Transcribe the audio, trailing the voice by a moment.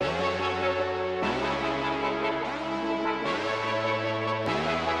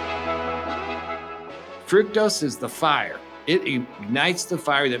Fructose is the fire. It ignites the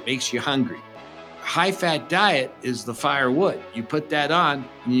fire that makes you hungry. High-fat diet is the firewood. You put that on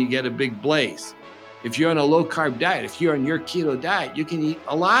and you get a big blaze. If you're on a low-carb diet, if you're on your keto diet, you can eat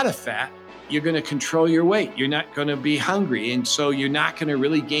a lot of fat. You're going to control your weight. You're not going to be hungry, and so you're not going to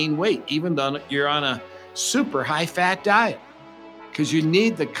really gain weight, even though you're on a super high-fat diet, because you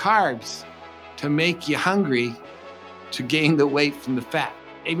need the carbs to make you hungry to gain the weight from the fat.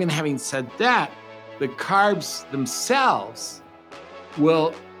 Even having said that, the carbs themselves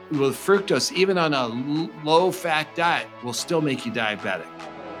will, with fructose, even on a low-fat diet, will still make you diabetic.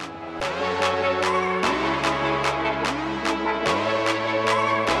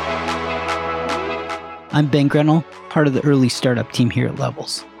 I'm Ben Grenell, part of the early startup team here at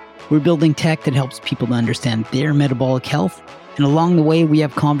Levels. We're building tech that helps people to understand their metabolic health, and along the way, we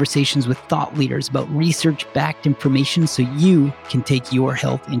have conversations with thought leaders about research-backed information so you can take your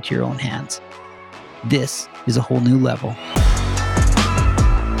health into your own hands. This is a whole new level.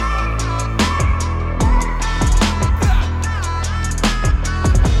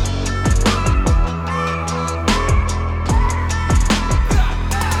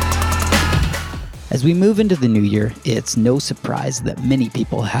 As we move into the new year, it's no surprise that many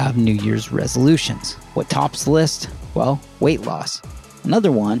people have New Year's resolutions. What tops the list? Well, weight loss.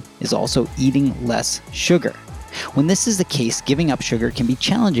 Another one is also eating less sugar. When this is the case, giving up sugar can be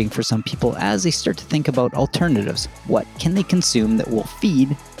challenging for some people as they start to think about alternatives. What can they consume that will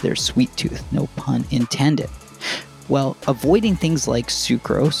feed their sweet tooth? No pun intended. Well, avoiding things like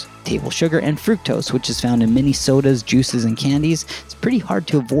sucrose, table sugar, and fructose, which is found in many sodas, juices, and candies, is pretty hard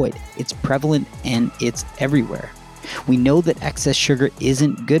to avoid. It's prevalent and it's everywhere. We know that excess sugar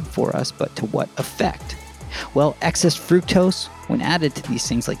isn't good for us, but to what effect? Well, excess fructose, when added to these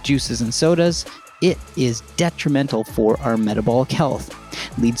things like juices and sodas, it is detrimental for our metabolic health.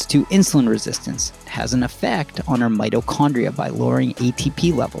 Leads to insulin resistance. It has an effect on our mitochondria by lowering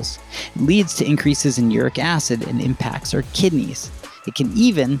ATP levels. It leads to increases in uric acid and impacts our kidneys. It can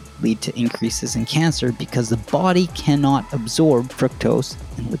even lead to increases in cancer because the body cannot absorb fructose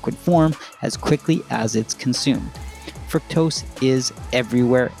in liquid form as quickly as it's consumed. Fructose is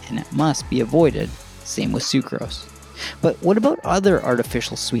everywhere and it must be avoided. Same with sucrose. But what about other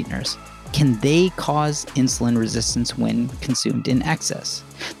artificial sweeteners? Can they cause insulin resistance when consumed in excess?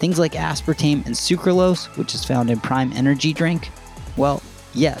 Things like aspartame and sucralose, which is found in Prime Energy drink, well,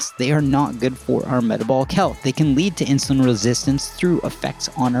 yes, they are not good for our metabolic health. They can lead to insulin resistance through effects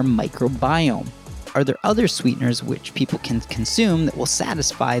on our microbiome. Are there other sweeteners which people can consume that will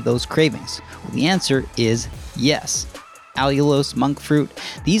satisfy those cravings? Well, the answer is yes. Allulose, monk fruit,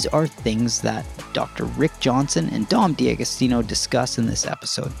 these are things that Dr. Rick Johnson and Dom D'Agostino discuss in this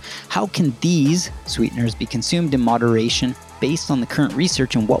episode. How can these sweeteners be consumed in moderation based on the current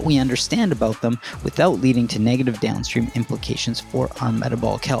research and what we understand about them without leading to negative downstream implications for our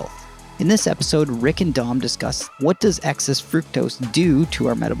metabolic health? In this episode, Rick and Dom discuss what does excess fructose do to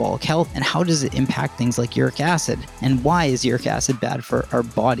our metabolic health and how does it impact things like uric acid, and why is uric acid bad for our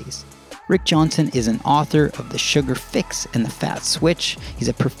bodies? Rick Johnson is an author of The Sugar Fix and The Fat Switch. He's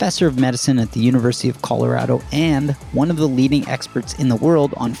a professor of medicine at the University of Colorado and one of the leading experts in the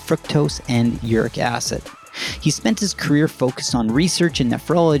world on fructose and uric acid. He spent his career focused on research in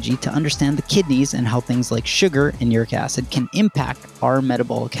nephrology to understand the kidneys and how things like sugar and uric acid can impact our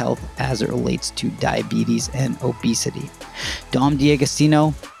metabolic health as it relates to diabetes and obesity. Dom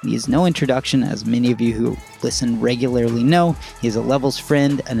D'Agostino needs no introduction, as many of you who listen regularly know. He is a Levels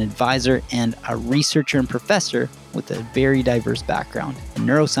friend, an advisor, and a researcher and professor with a very diverse background in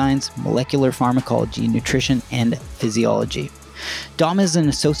neuroscience, molecular pharmacology, nutrition, and physiology. Dom is an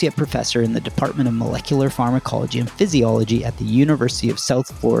associate professor in the Department of Molecular Pharmacology and Physiology at the University of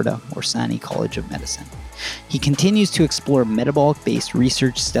South Florida, Orsani College of Medicine. He continues to explore metabolic-based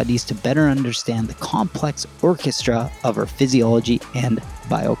research studies to better understand the complex orchestra of our physiology and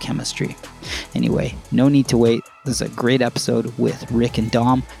biochemistry. Anyway, no need to wait. This is a great episode with Rick and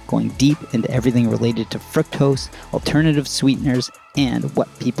Dom going deep into everything related to fructose, alternative sweeteners, and what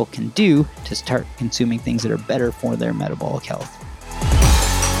people can do to start consuming things that are better for their metabolic health.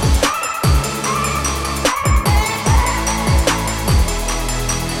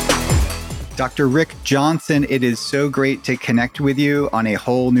 Dr. Rick Johnson, it is so great to connect with you on a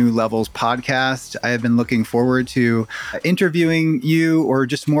Whole New Levels podcast. I have been looking forward to interviewing you, or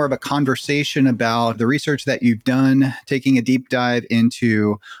just more of a conversation about the research that you've done, taking a deep dive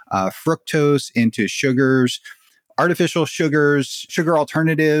into fructose, into sugars, artificial sugars, sugar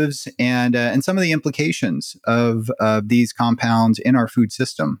alternatives, and some of the implications of these compounds in our food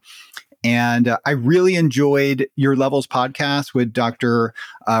system. And I really enjoyed your Levels podcast with Dr.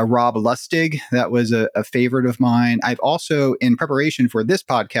 Rob Lustig. That was a favorite of mine. I've also, in preparation for this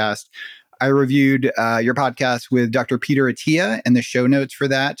podcast, I reviewed your podcast with Dr. Peter Attia and the show notes for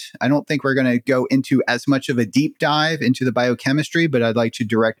that. I don't think we're going to go into as much of a deep dive into the biochemistry, but I'd like to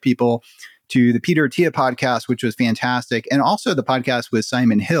direct people to the Peter Attia podcast, which was fantastic, and also the podcast with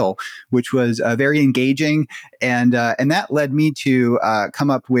Simon Hill, which was very engaging. And that led me to come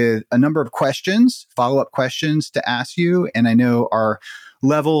up with a number of questions, follow-up questions to ask you. And I know our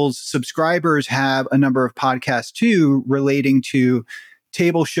Levels subscribers have a number of podcasts too relating to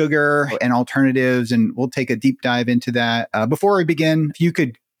table sugar and alternatives, and we'll take a deep dive into that. Before we begin, if you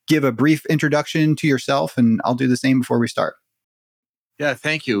could give a brief introduction to yourself, and I'll do the same before we start. Yeah,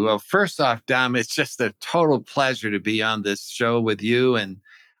 thank you. Well, first off, Dom, it's just a total pleasure to be on this show with you, and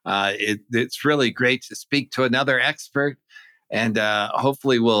it's really great to speak to another expert. And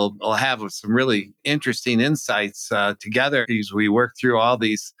hopefully we'll have some really interesting insights together as we work through all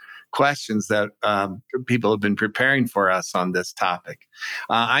these questions that people have been preparing for us on this topic.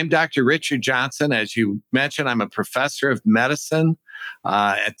 I'm Dr. Richard Johnson. As you mentioned, I'm a professor of medicine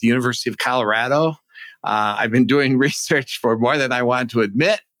at the University of Colorado. I've been doing research for more than I want to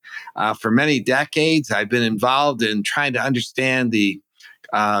admit. For many decades, I've been involved in trying to understand the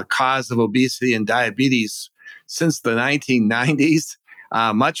cause of obesity and diabetes since the 1990s.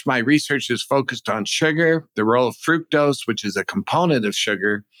 Much of my research is focused on sugar, the role of fructose, which is a component of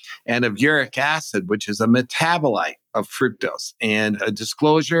sugar, and of uric acid, which is a metabolite of fructose. And a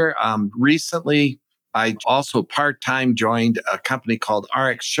disclosure, recently, I also part-time joined a company called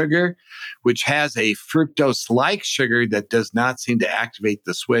RX Sugar, which has a fructose-like sugar that does not seem to activate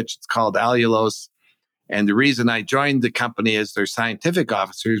the switch. It's called allulose. And the reason I joined the company as their scientific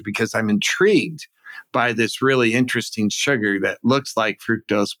officer is because I'm intrigued by this really interesting sugar that looks like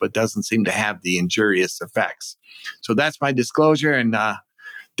fructose, but doesn't seem to have the injurious effects. So that's my disclosure. And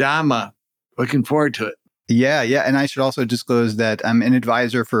Dom, looking forward to it. Yeah. And I should also disclose that I'm an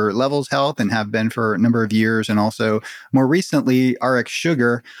advisor for Levels Health and have been for a number of years, and also more recently RX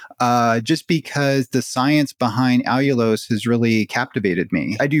Sugar, just because the science behind allulose has really captivated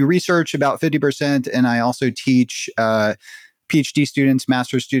me. I do research about 50%, and I also teach PhD students,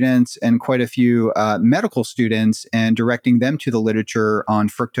 master's students, and quite a few medical students, and directing them to the literature on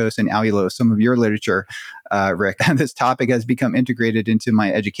fructose and allulose, some of your literature, Rick. This topic has become integrated into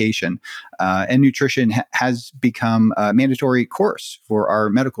my education, and nutrition has become a mandatory course for our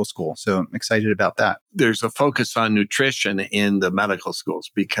medical school. So I'm excited about that. There's a focus on nutrition in the medical schools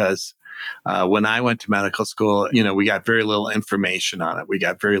because when I went to medical school, we got very little information on it. We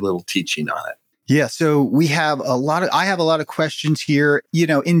got very little teaching on it. Yeah. So I have a lot of questions here.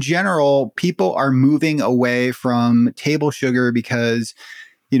 In general, people are moving away from table sugar because,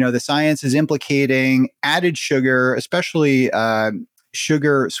 the science is implicating added sugar, especially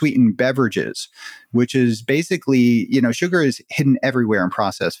sugar sweetened beverages, which is basically, sugar is hidden everywhere in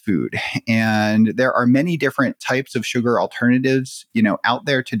processed food. And there are many different types of sugar alternatives, out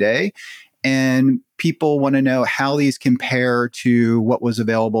there today. And people want to know how these compare to what was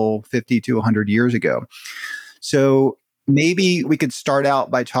available 50 to 100 years ago. So maybe we could start out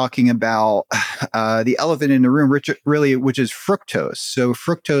by talking about the elephant in the room, which is fructose. So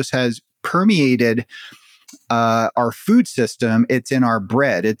fructose has permeated our food system. It's in our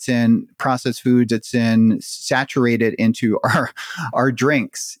bread, it's in processed foods, it's saturated into our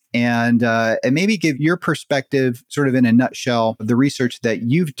drinks. And maybe give your perspective, sort of in a nutshell, of the research that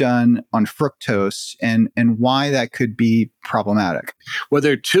you've done on fructose and why that could be problematic. Well,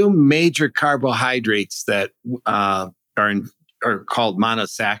 there are two major carbohydrates that are called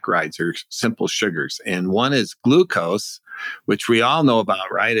monosaccharides, or simple sugars. And one is glucose, which we all know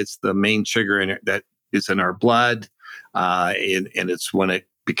about, right? It's the main sugar in it that is in our blood. And it's when it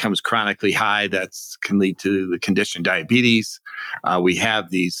becomes chronically high, that can lead to the condition diabetes. We have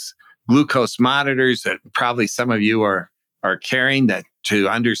these glucose monitors that probably some of you are carrying that to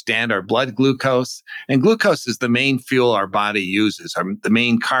understand our blood glucose. And glucose is the main fuel our body uses, the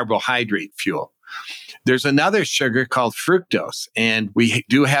main carbohydrate fuel. There's another sugar called fructose, and we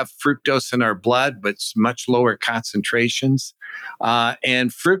do have fructose in our blood, but it's much lower concentrations.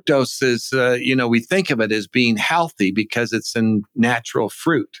 And fructose is, we think of it as being healthy because it's in natural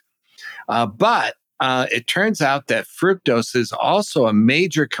fruit. But it turns out that fructose is also a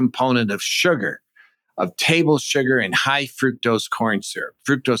major component of sugar, of table sugar and high fructose corn syrup.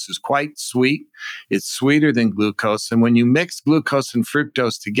 Fructose is quite sweet. It's sweeter than glucose. And when you mix glucose and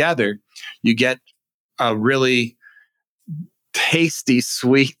fructose together, you get a really tasty,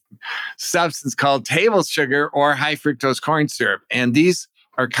 sweet substance called table sugar or high fructose corn syrup. And these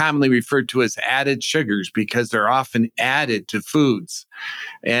are commonly referred to as added sugars because they're often added to foods.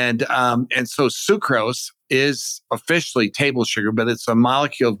 And so sucrose is officially table sugar, but it's a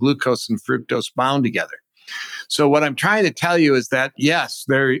molecule of glucose and fructose bound together. So what I'm trying to tell you is that, yes,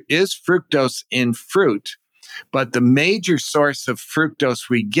 there is fructose in fruit, but the major source of fructose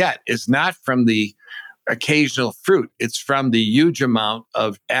we get is not from the occasional fruit. It's from the huge amount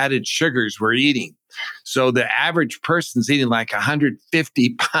of added sugars we're eating. So the average person's eating like 150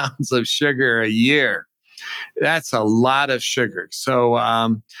 pounds of sugar a year. That's a lot of sugar. So,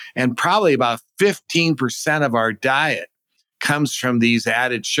 and probably about 15% of our diet comes from these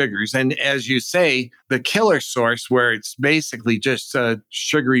added sugars. And as you say, the killer source, where it's basically just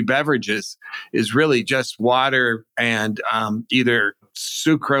sugary beverages, is really just water and either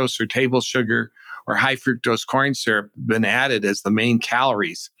sucrose or table sugar or high fructose corn syrup been added as the main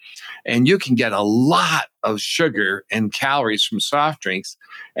calories. And you can get a lot of sugar and calories from soft drinks.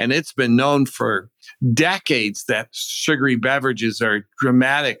 And it's been known for decades that sugary beverages are a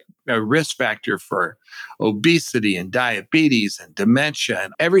dramatic risk factor for obesity and diabetes and dementia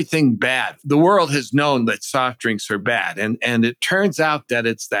and everything bad. The world has known that soft drinks are bad. And it turns out that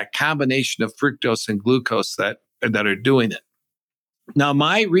it's that combination of fructose and glucose that are doing it. Now,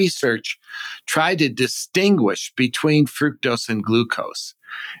 my research tried to distinguish between fructose and glucose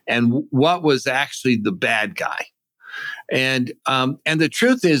and what was actually the bad guy. And the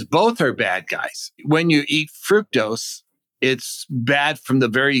truth is, both are bad guys. When you eat fructose, it's bad from the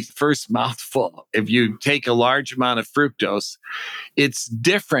very first mouthful. If you take a large amount of fructose, it's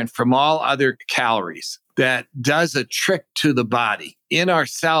different from all other calories. That does a trick to the body. In our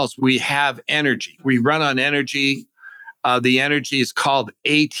cells, we have energy. We run on energy. The energy is called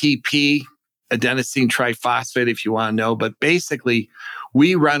ATP, adenosine triphosphate, if you want to know. But basically,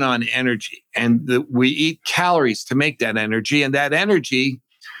 we run on energy, and we eat calories to make that energy. And that energy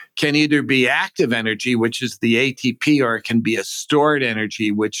can either be active energy, which is the ATP, or it can be a stored energy,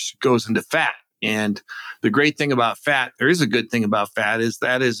 which goes into fat. And the great thing about fat, there is a good thing about fat, is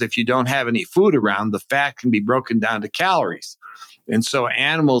if you don't have any food around, the fat can be broken down to calories. And so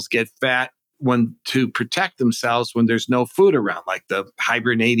animals get fat to protect themselves when there's no food around, like the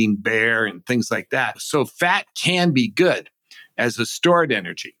hibernating bear and things like that. So fat can be good as a stored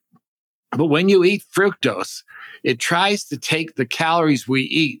energy. But when you eat fructose, it tries to take the calories we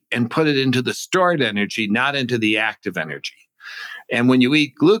eat and put it into the stored energy, not into the active energy. And when you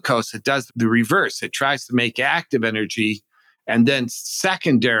eat glucose, it does the reverse. It tries to make active energy and then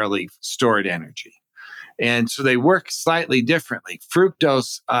secondarily stored energy. And so they work slightly differently.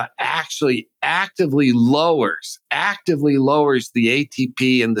 Fructose actually actively lowers the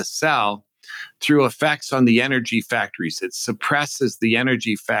ATP in the cell through effects on the energy factories. It suppresses the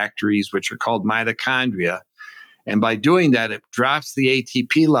energy factories, which are called mitochondria. And by doing that, it drops the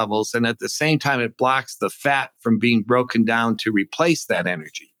ATP levels. And at the same time, it blocks the fat from being broken down to replace that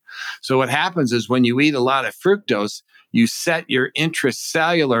energy. So what happens is when you eat a lot of fructose, you set your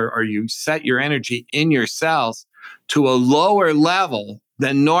intracellular, or you set your energy in your cells to a lower level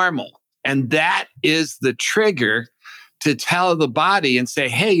than normal. And that is the trigger to tell the body and say,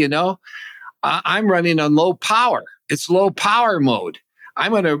 hey, I'm running on low power. It's low power mode.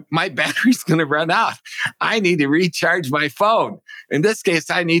 My battery's going to run out. I need to recharge my phone. In this case,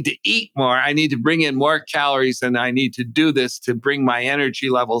 I need to eat more. I need to bring in more calories, and I need to do this to bring my energy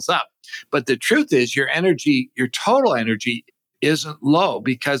levels up. But the truth is, your total energy isn't low,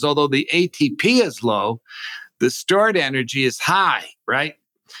 because although the ATP is low, the stored energy is high, right?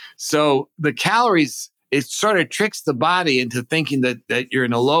 So the calories, it sort of tricks the body into thinking that you're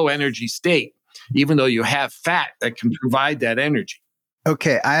in a low energy state, even though you have fat that can provide that energy.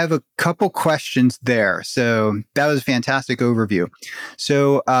 Okay, I have a couple questions there. So that was a fantastic overview.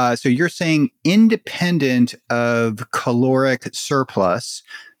 So you're saying independent of caloric surplus,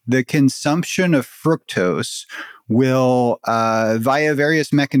 the consumption of fructose will, via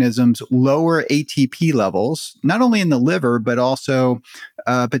various mechanisms, lower ATP levels, not only in the liver, but also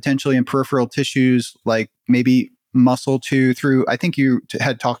potentially in peripheral tissues, like maybe muscle too, through, I think you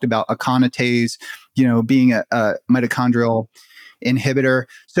had talked about aconitase, being a mitochondrial inhibitor.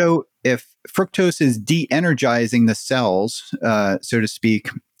 So if fructose is de-energizing the cells, so to speak,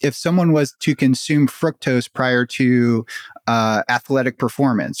 if someone was to consume fructose prior to athletic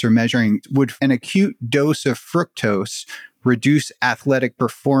performance or measuring, would an acute dose of fructose reduce athletic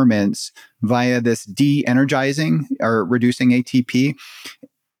performance via this de-energizing or reducing ATP?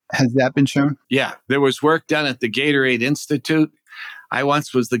 Has that been shown? Yeah, there was work done at the Gatorade Institute. I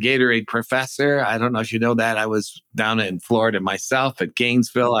once was the Gatorade professor. I don't know if you know that. I was down in Florida myself at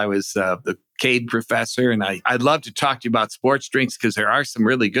Gainesville. I was the Cade professor, and I'd love to talk to you about sports drinks because there are some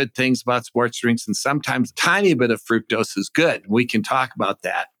really good things about sports drinks, and sometimes a tiny bit of fructose is good. We can talk about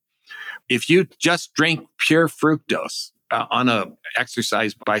that. If you just drink pure fructose on a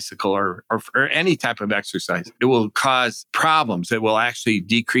exercise bicycle or any type of exercise, it will cause problems. It will actually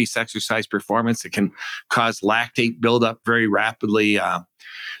decrease exercise performance. It can cause lactate buildup very rapidly.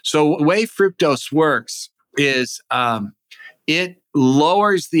 So the way fructose works is it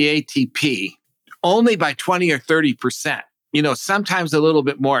lowers the ATP only by 20 or 30%. Sometimes a little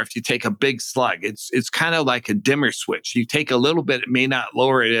bit more if you take a big slug. It's kind of like a dimmer switch. You take a little bit, it may not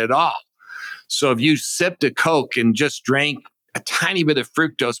lower it at all. So if you sipped a Coke and just drank a tiny bit of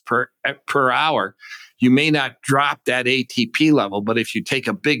fructose per hour, you may not drop that ATP level. But if you take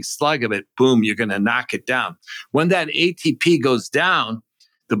a big slug of it, boom, you're going to knock it down. When that ATP goes down,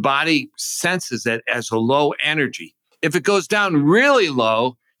 the body senses it as a low energy. If it goes down really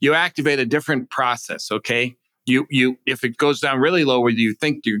low, you activate a different process, okay? If it goes down really low where you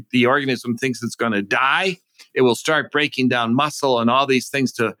think the organism thinks it's going to die, it will start breaking down muscle and all these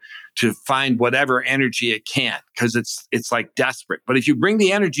things to find whatever energy it can, because it's like desperate. But if you bring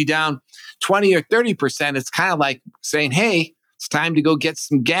the energy down 20 or 30%, it's kind of like saying, hey, it's time to go get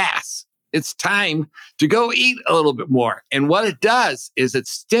some gas. It's time to go eat a little bit more. And what it does is it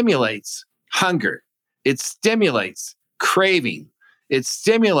stimulates hunger. It stimulates craving. It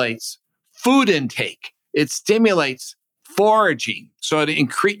stimulates food intake. It stimulates foraging. So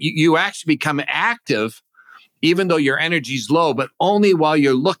you actually become active even though your energy is low, but only while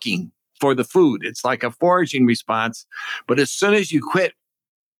you're looking for the food. It's like a foraging response. But as soon as you quit,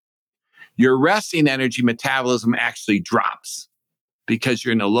 your resting energy metabolism actually drops because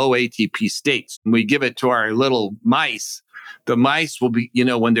you're in a low ATP state. When we give it to our little mice, the mice will be,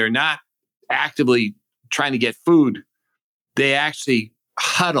 when they're not actively trying to get food, they actually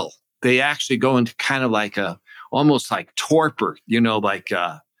huddle. They actually go into kind of like almost like torpor, like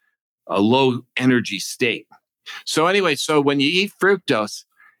a low energy state. So anyway, when you eat fructose,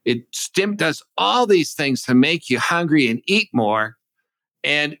 it does all these things to make you hungry and eat more.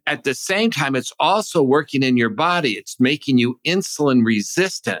 And at the same time, it's also working in your body. It's making you insulin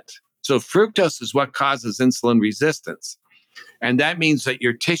resistant. So fructose is what causes insulin resistance. And that means that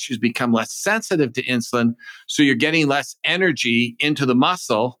your tissues become less sensitive to insulin. So you're getting less energy into the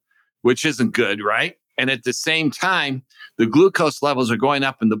muscle, which isn't good, right? And at the same time, the glucose levels are going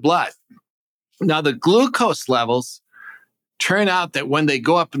up in the blood. Now, the glucose levels turn out that when they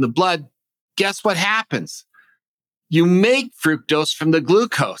go up in the blood, guess what happens? You make fructose from the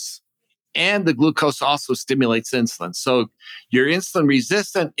glucose, and the glucose also stimulates insulin. So you're insulin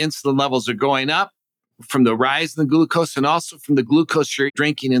resistant, insulin levels are going up from the rise in the glucose and also from the glucose you're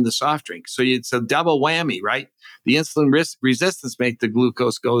drinking in the soft drink. So it's a double whammy, right? The insulin resistance makes the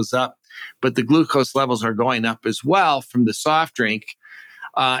glucose goes up, but the glucose levels are going up as well from the soft drink.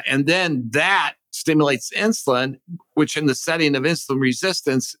 And then that stimulates insulin, which in the setting of insulin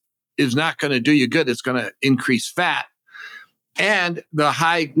resistance is not going to do you good. It's going to increase fat. And the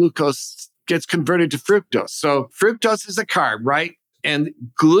high glucose gets converted to fructose. So fructose is a carb, right? And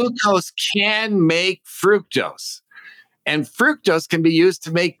glucose can make fructose. And fructose can be used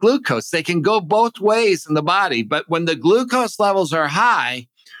to make glucose. They can go both ways in the body. But when the glucose levels are high,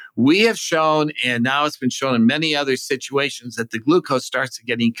 we have shown, and now it's been shown in many other situations, that the glucose starts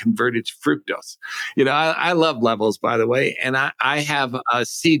getting converted to fructose. I love levels, by the way, and I have a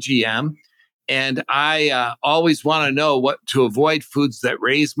CGM, and I always want to know what to avoid foods that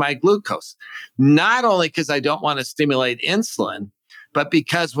raise my glucose. Not only because I don't want to stimulate insulin, but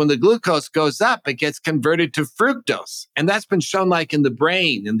because when the glucose goes up, it gets converted to fructose. And that's been shown like in the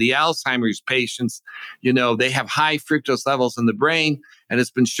brain, in the Alzheimer's patients, they have high fructose levels in the brain. And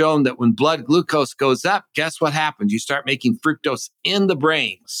it's been shown that when blood glucose goes up, guess what happens? You start making fructose in the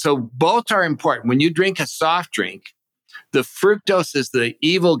brain. So both are important. When you drink a soft drink, the fructose is the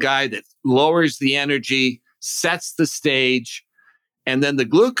evil guy that lowers the energy, sets the stage. And then the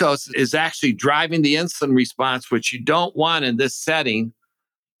glucose is actually driving the insulin response, which you don't want in this setting.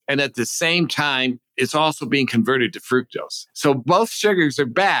 And at the same time, it's also being converted to fructose. So both sugars are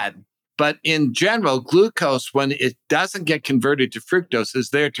bad. But in general, glucose, when it doesn't get converted to fructose,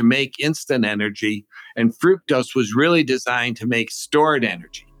 is there to make instant energy. And fructose was really designed to make stored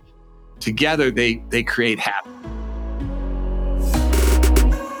energy. Together, they create habit.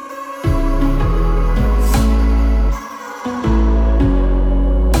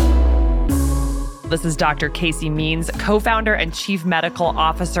 This is Dr. Casey Means, co-founder and chief medical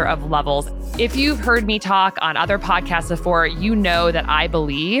officer of Levels. If you've heard me talk on other podcasts before, you know that I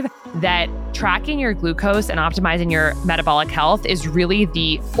believe that tracking your glucose and optimizing your metabolic health is really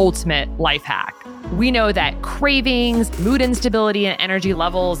the ultimate life hack. We know that cravings, mood instability, and energy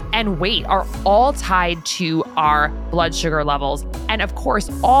levels and weight are all tied to our blood sugar levels. And of course,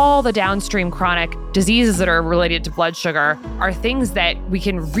 all the downstream chronic diseases that are related to blood sugar are things that we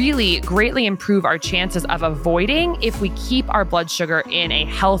can really greatly improve our chances of avoiding if we keep our blood sugar in a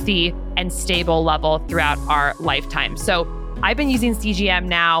healthy and stable level throughout our lifetime. So I've been using CGM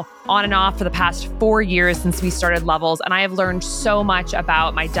now on and off for the past 4 years since we started Levels, and I have learned so much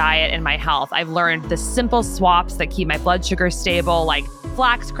about my diet and my health. I've learned the simple swaps that keep my blood sugar stable, like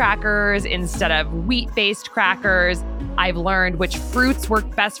flax crackers instead of wheat-based crackers. I've learned which fruits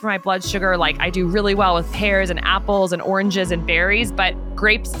work best for my blood sugar. Like I do really well with pears and apples and oranges and berries, but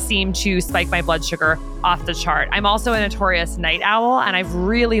grapes seem to spike my blood sugar off the chart. I'm also a notorious night owl, and I've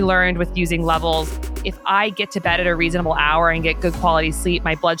really learned with using Levels, if I get to bed at a reasonable hour and get good quality sleep,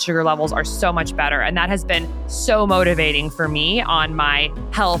 my blood sugar levels are so much better. And that has been so motivating for me on my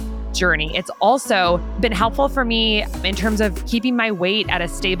health journey. It's also been helpful for me in terms of keeping my weight at a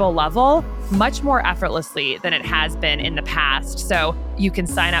stable level much more effortlessly than it has been in the past. So you can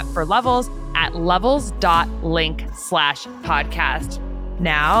sign up for Levels at levels.link/podcast.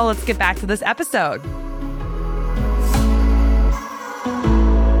 Now let's get back to this episode.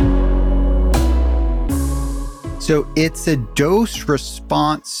 So it's a dose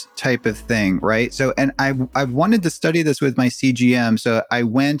response type of thing, right? So, and I wanted to study this with my CGM. So I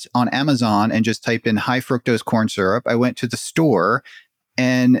went on Amazon and just typed in high fructose corn syrup. I went to the store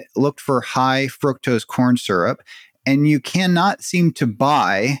and looked for high fructose corn syrup. And you cannot seem to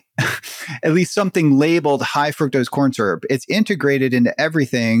buy at least something labeled high fructose corn syrup. It's integrated into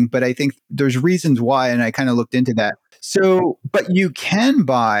everything, but I think there's reasons why. And I kind of looked into that. So, but you can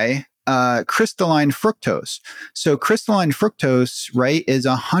buy crystalline fructose. So crystalline fructose, right, is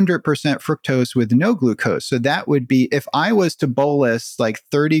 100% fructose with no glucose. So that would be, if I was to bolus like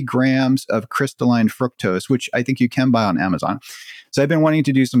 30 grams of crystalline fructose, which I think you can buy on Amazon. So I've been wanting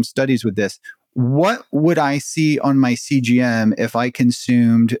to do some studies with this. What would I see on my CGM if I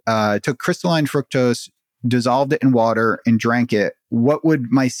took crystalline fructose, dissolved it in water and drank it? What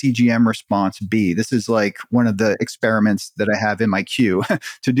would my CGM response be? This is like one of the experiments that I have in my queue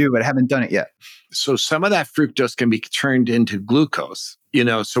to do, but I haven't done it yet. So some of that fructose can be turned into glucose.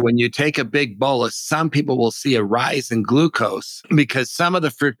 So when you take a big bolus, some people will see a rise in glucose because some of the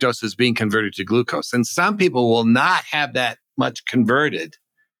fructose is being converted to glucose. And some people will not have that much converted.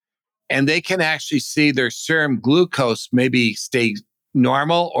 And they can actually see their serum glucose maybe stay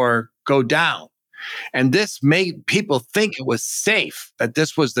normal or go down. And this made people think it was safe, that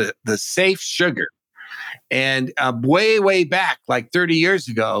this was the safe sugar. And way back, like 30 years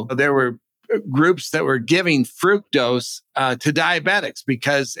ago, there were groups that were giving fructose to diabetics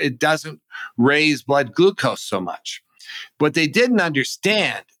because it doesn't raise blood glucose so much. What they didn't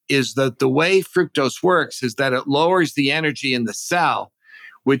understand is that the way fructose works is that it lowers the energy in the cell,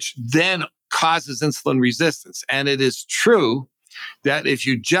 which then causes insulin resistance. And it is true that if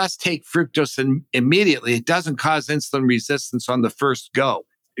you just take fructose immediately, it doesn't cause insulin resistance on the first go.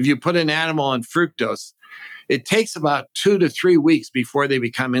 If you put an animal on fructose, it takes about 2 to 3 weeks before they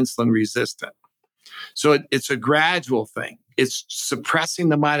become insulin resistant. So it's a gradual thing. It's suppressing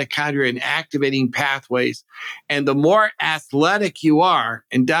the mitochondria and activating pathways. And the more athletic you are,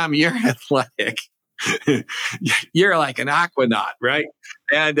 and Dom, you're athletic, you're like an aquanaut, right?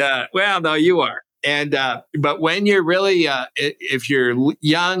 And no, you are. And but when you're really, if you're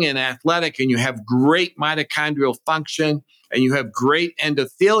young and athletic and you have great mitochondrial function and you have great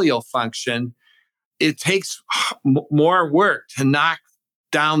endothelial function, it takes more work to knock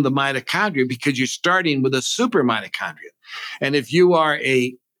down the mitochondria because you're starting with a super mitochondria. And if you are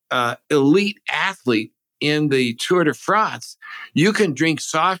a elite athlete in the Tour de France, you can drink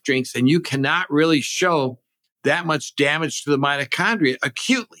soft drinks and you cannot really show that much damage to the mitochondria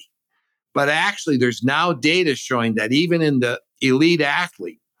acutely. But actually, there's now data showing that even in the elite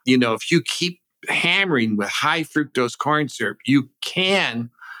athlete, if you keep hammering with high fructose corn syrup, you can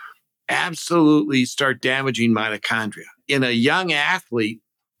absolutely start damaging mitochondria. In a young athlete,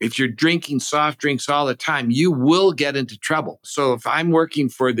 if you're drinking soft drinks all the time, you will get into trouble. So if I'm working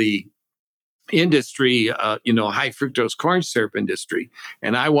for the industry, high fructose corn syrup industry,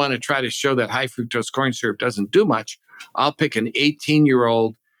 and I want to try to show that high fructose corn syrup doesn't do much, I'll pick an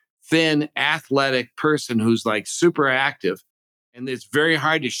 18-year-old thin, athletic person who's like super active. And it's very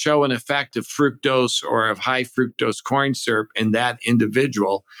hard to show an effect of fructose or of high fructose corn syrup in that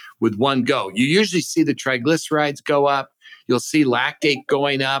individual with one go. You usually see the triglycerides go up. You'll see lactate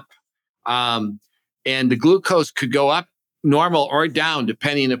going up. And the glucose could go up normal or down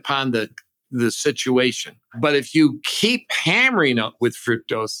depending upon the situation. But if you keep hammering up with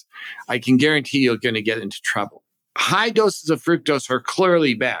fructose, I can guarantee you're going to get into trouble. High doses of fructose are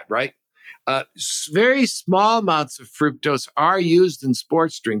clearly bad, right? Very small amounts of fructose are used in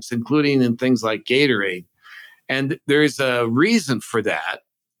sports drinks, including in things like Gatorade. And there's a reason for that.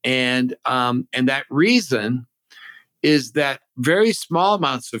 And that reason is that very small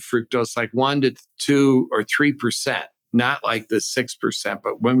amounts of fructose, like 1 to 2 or 3%, not like the 6%,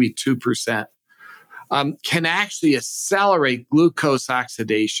 but maybe 2%, can actually accelerate glucose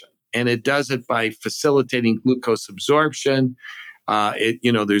oxidation. And it does it by facilitating glucose absorption.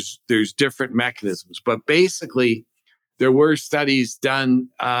 There's different mechanisms, but basically there were studies done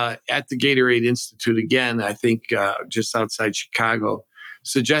at the Gatorade Institute, again, I think just outside Chicago,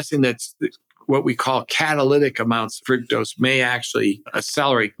 suggesting that what we call catalytic amounts of fructose may actually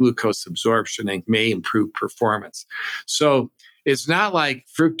accelerate glucose absorption and may improve performance. So it's not like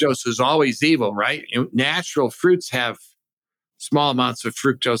fructose is always evil, right? Natural fruits have small amounts of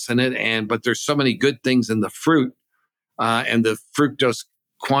fructose in it, but there's so many good things in the fruit, and the fructose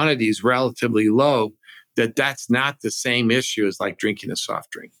quantity is relatively low, that's not the same issue as like drinking a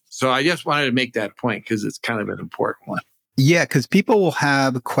soft drink. So I just wanted to make that point because it's kind of an important one. Yeah, because people will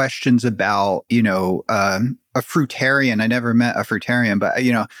have questions about, a fruitarian. I never met a fruitarian, but,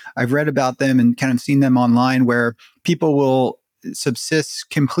 I've read about them and kind of seen them online where people will subsist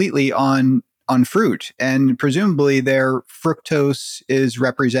completely on fruit. And presumably their fructose is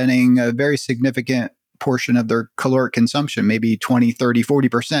representing a very significant portion of their caloric consumption, maybe 20, 30,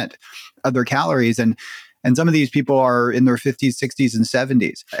 40% of their calories. And some of these people are in their 50s, 60s, and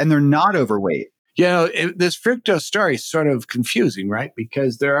 70s, and they're not overweight. This fructose story is sort of confusing, right?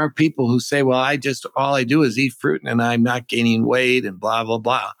 Because there are people who say, well, all I do is eat fruit and I'm not gaining weight and blah, blah,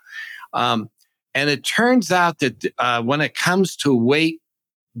 blah. And it turns out that when it comes to weight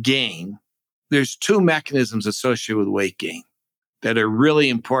gain, there's two mechanisms associated with weight gain that are really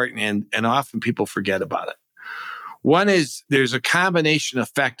important and often people forget about it. One is there's a combination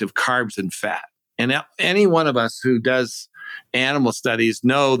effect of carbs and fat. And any one of us who does animal studies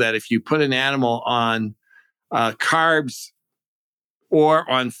know that if you put an animal on carbs or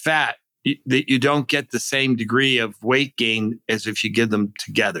on fat, that you don't get the same degree of weight gain as if you give them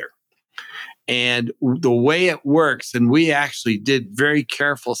together. And the way it works, and we actually did very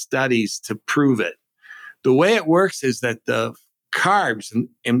careful studies to prove it, the way it works is that the carbs,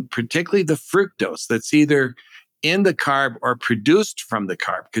 and particularly the fructose that's either in the carb or produced from the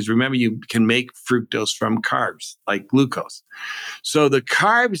carb, because remember, you can make fructose from carbs like glucose. So the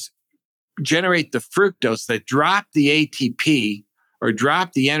carbs generate the fructose that drop the ATP or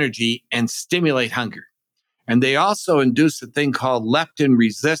drop the energy and stimulate hunger. And they also induce a thing called leptin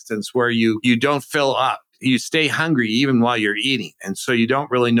resistance, where you don't fill up. You stay hungry even while you're eating. And so you don't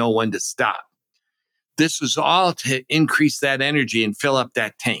really know when to stop. This is all to increase that energy and fill up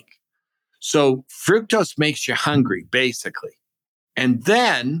that tank. So fructose makes you hungry, basically. And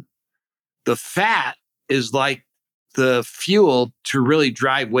then the fat is like the fuel to really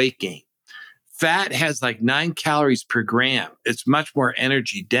drive weight gain. Fat has like 9 calories per gram. It's much more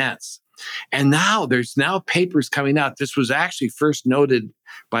energy dense. And there's papers coming out. This was actually first noted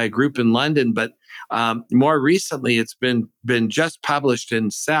by a group in London, but more recently it's been just published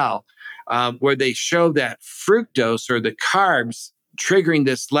in Cell, where they show that fructose, or the carbs, triggering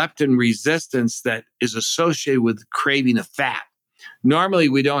this leptin resistance that is associated with craving of fat. Normally,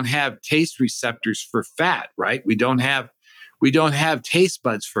 we don't have taste receptors for fat, right? We don't have taste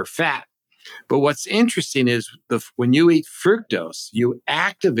buds for fat. But what's interesting is when you eat fructose, you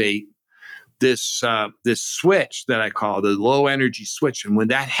activate this switch that I call the low energy switch. And when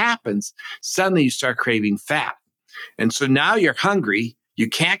that happens, suddenly you start craving fat. And so now you're hungry, you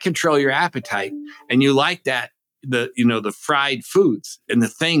can't control your appetite, and you like the fried foods, and the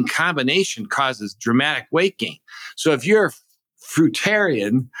thing combination causes dramatic weight gain. So if you're a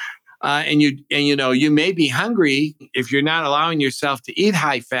fruitarian, and you may be hungry, if you're not allowing yourself to eat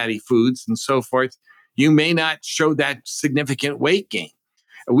high fatty foods and so forth, you may not show that significant weight gain.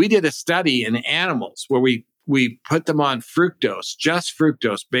 We did a study in animals where we put them on fructose, just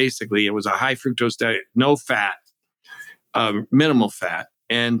fructose, basically. It was a high fructose diet, no fat, minimal fat.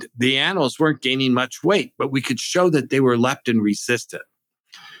 And the animals weren't gaining much weight, but we could show that they were leptin resistant.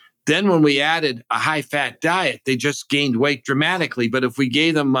 Then when we added a high-fat diet, they just gained weight dramatically. But if we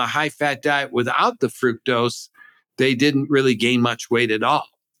gave them a high-fat diet without the fructose, they didn't really gain much weight at all.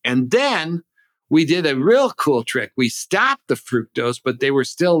 And then we did a real cool trick. We stopped the fructose, but they were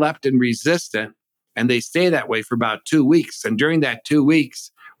still leptin resistant, and they stay that way for about 2 weeks. And during that 2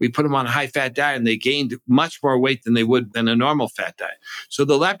 weeks, we put them on a high-fat diet, and they gained much more weight than they would than a normal fat diet. So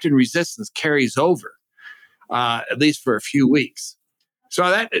the leptin resistance carries over, at least for a few weeks. So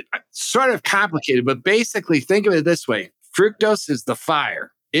that sort of complicated, but basically think of it this way. Fructose is the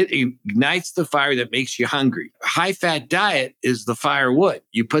fire. It ignites the fire that makes you hungry. High-fat diet is the firewood.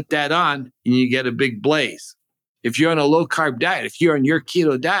 You put that on and you get a big blaze. If you're on a low-carb diet, if you're on your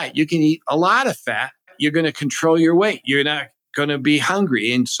keto diet, you can eat a lot of fat. You're going to control your weight. You're not going to be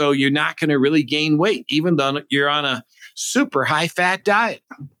hungry. And so you're not going to really gain weight, even though you're on a super high-fat diet,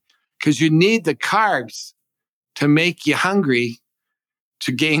 because you need the carbs to make you hungry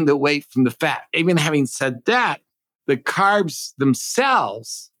to gain the weight from the fat. Even having said that, the carbs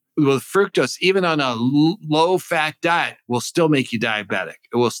themselves with fructose, even on a low-fat diet, will still make you diabetic.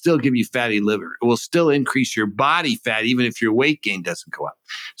 It will still give you fatty liver. It will still increase your body fat, even if your weight gain doesn't go up.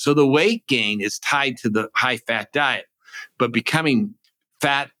 So the weight gain is tied to the high-fat diet, but becoming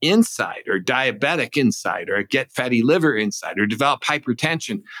fat inside or diabetic inside or get fatty liver inside or develop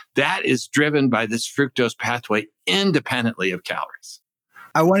hypertension, that is driven by this fructose pathway independently of calories.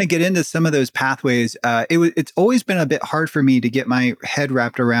 I want to get into some of those pathways. It's always been a bit hard for me to get my head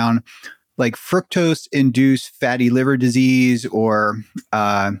wrapped around like fructose-induced fatty liver disease or,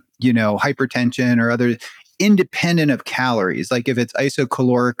 hypertension or other independent of calories, like if it's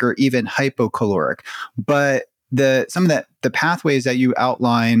isocaloric or even hypocaloric. But some of the pathways that you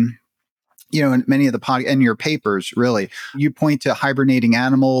outline, in many of the in your papers, really, you point to hibernating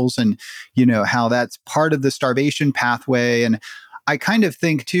animals and, how that's part of the starvation pathway. And I kind of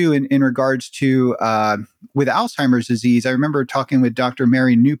think too, in regards to with Alzheimer's disease, I remember talking with Dr.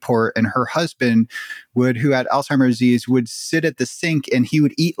 Mary Newport, and her husband who had Alzheimer's disease, would sit at the sink and he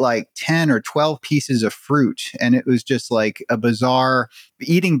would eat like 10 or 12 pieces of fruit. And it was just like a bizarre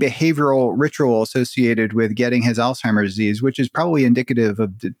eating behavioral ritual associated with getting his Alzheimer's disease, which is probably indicative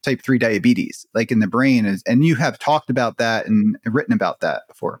of the type 3 diabetes, like in the brain. And you have talked about that and written about that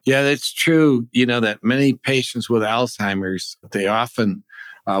before. Yeah, that's true. That many patients with Alzheimer's, they often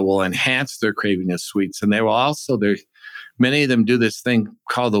will enhance their craving of sweets. And they will also, many of them do this thing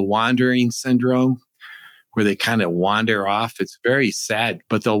called the wandering syndrome, where they kind of wander off. It's very sad,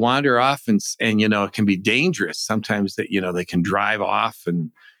 but they'll wander off and it can be dangerous sometimes that, they can drive off.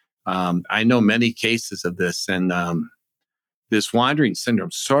 And I know many cases of this. And this wandering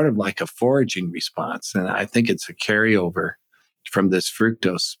syndrome, sort of like a foraging response. And I think it's a carryover from this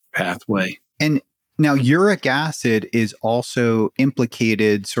fructose pathway. And now uric acid is also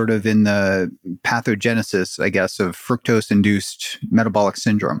implicated sort of in the pathogenesis, I guess, of fructose-induced metabolic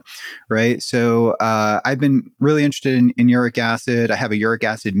syndrome, right? So I've been really interested in uric acid. I have a uric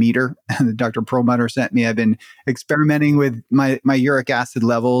acid meter that Dr. Perlmutter sent me. I've been experimenting with my uric acid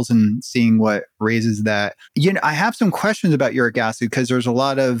levels and seeing what raises that. I have some questions about uric acid because there's a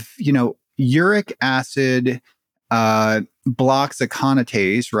lot of, uric acid blocks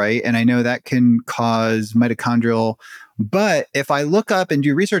aconitase, right? And I know that can cause mitochondrial. But if I look up and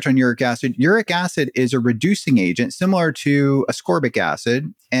do research on uric acid is a reducing agent similar to ascorbic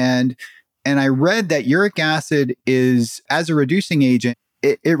acid. And I read that uric acid is, as a reducing agent,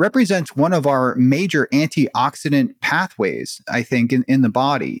 it represents one of our major antioxidant pathways, I think, in the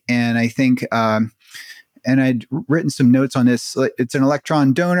body. And I think, and I'd written some notes on this. It's an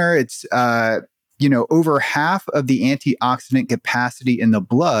electron donor. It's, over half of the antioxidant capacity in the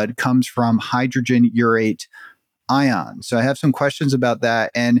blood comes from hydrogen urate ion. So I have some questions about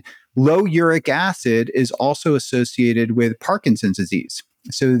that. And low uric acid is also associated with Parkinson's disease.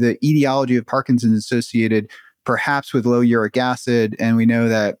 So the etiology of Parkinson's is associated perhaps with low uric acid. And we know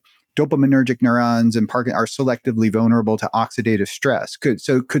that dopaminergic neurons and are selectively vulnerable to oxidative stress.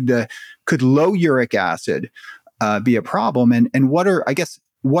 Could low uric acid be a problem? And what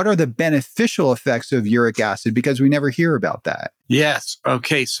are the beneficial effects of uric acid? Because we never hear about that. Yes.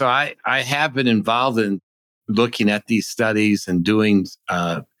 Okay. So I have been involved in looking at these studies and doing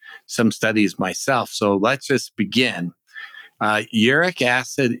some studies myself. So let's just begin. Uric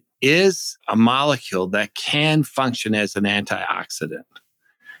acid is a molecule that can function as an antioxidant.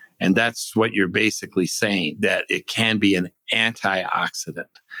 And that's what you're basically saying, that it can be an antioxidant.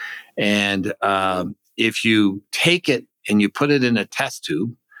 And if you take it and you put it in a test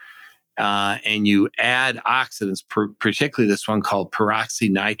tube and you add oxidants, particularly this one called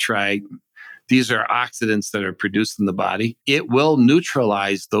peroxynitrite, these are oxidants that are produced in the body, it will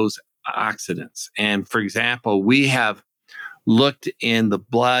neutralize those oxidants. And for example, we have looked in the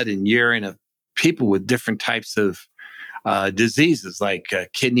blood and urine of people with different types of diseases like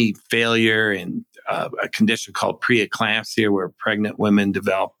kidney failure and a condition called preeclampsia, where pregnant women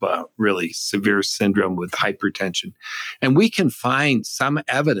develop really severe syndrome with hypertension. And we can find some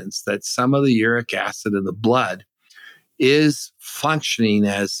evidence that some of the uric acid in the blood is functioning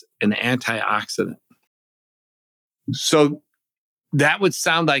as an antioxidant. So that would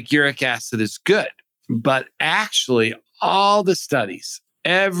sound like uric acid is good, but actually all the studies,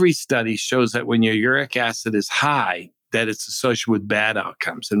 every study shows that when your uric acid is high, that it's associated with bad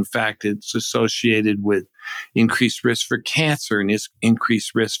outcomes. In fact, it's associated with increased risk for cancer and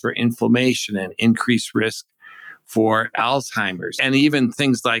increased risk for inflammation and increased risk for Alzheimer's. And even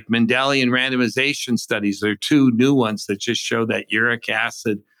things like Mendelian randomization studies. There are two new ones that just show that uric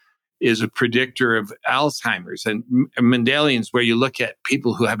acid is a predictor of Alzheimer's. And Mendelian's where you look at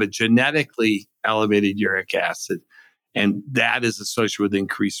people who have a genetically elevated uric acid, and that is associated with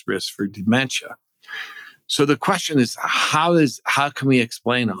increased risk for dementia. So the question is, how can we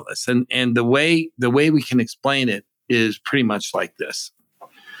explain all this? And the way we can explain it is pretty much like this.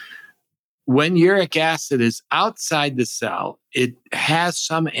 When uric acid is outside the cell, it has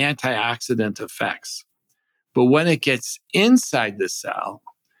some antioxidant effects. But when it gets inside the cell,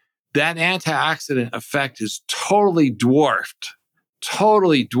 that antioxidant effect is totally dwarfed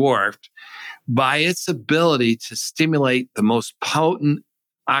by its ability to stimulate the most potent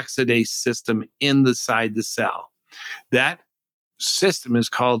oxidase system inside the cell. That system is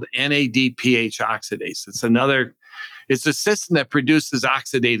called NADPH oxidase. It's a system that produces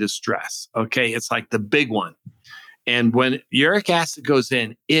oxidative stress. Okay. It's like the big one. And when uric acid goes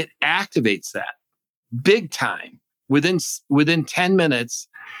in, it activates that big time within 10 minutes.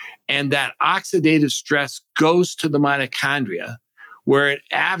 And that oxidative stress goes to the mitochondria, where it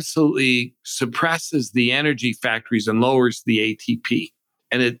absolutely suppresses the energy factories and lowers the ATP.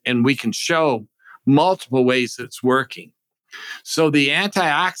 And we can show multiple ways it's working. So the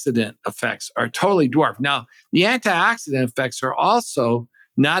antioxidant effects are totally dwarfed. Now, the antioxidant effects are also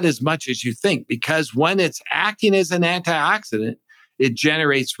not as much as you think, because when it's acting as an antioxidant, it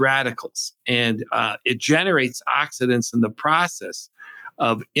generates radicals and it generates oxidants in the process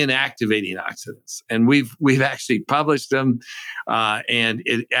of inactivating oxidants. And we've actually published them, and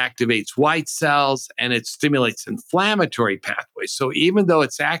it activates white cells and it stimulates inflammatory pathways. So even though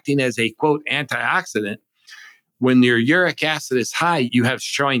it's acting as a, quote, antioxidant, when your uric acid is high, you have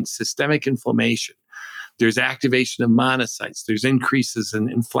showing systemic inflammation. There's activation of monocytes. There's increases in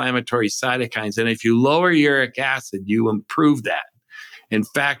inflammatory cytokines. And if you lower uric acid, you improve that. In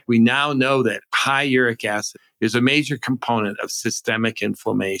fact, we now know that high uric acid is a major component of systemic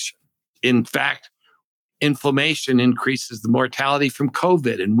inflammation. In fact, inflammation increases the mortality from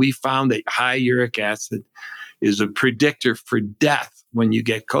COVID. And we found that high uric acid is a predictor for death when you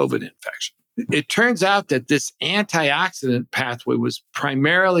get COVID infection. It turns out that this antioxidant pathway was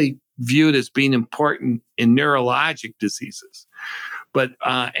primarily viewed as being important in neurologic diseases. But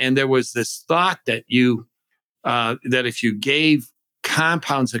and there was this thought that that if you gave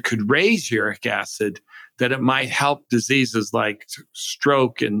compounds that could raise uric acid, that it might help diseases like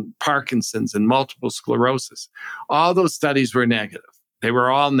stroke and Parkinson's and multiple sclerosis. All those studies were negative. They were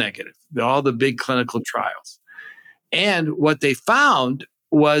all negative, all the big clinical trials. And what they found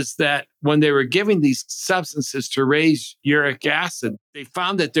was that when they were giving these substances to raise uric acid, they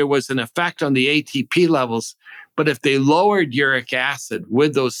found that there was an effect on the ATP levels. But if they lowered uric acid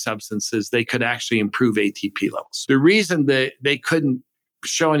with those substances, they could actually improve ATP levels. The reason that they couldn't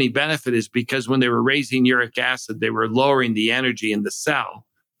show any benefit is because when they were raising uric acid, they were lowering the energy in the cell.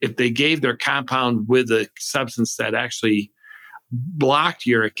 If they gave their compound with a substance that actually blocked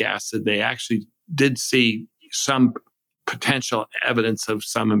uric acid, they actually did see some potential evidence of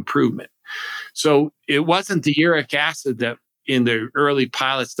some improvement. So it wasn't the uric acid that in the early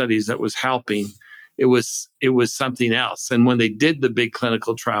pilot studies that was helping. It was something else. And when they did the big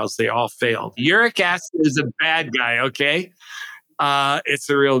clinical trials, they all failed. Uric acid is a bad guy, okay? It's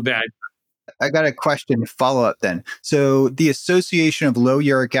a real bad guy. I got a question follow up then. So the association of low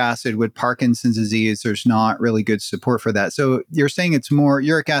uric acid with Parkinson's disease, there's not really good support for that. So you're saying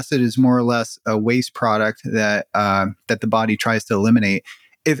uric acid is more or less a waste product that the body tries to eliminate.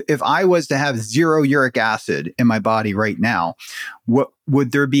 If I was to have zero uric acid in my body right now,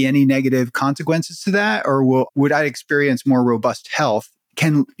 would there be any negative consequences to that? Or would I experience more robust health?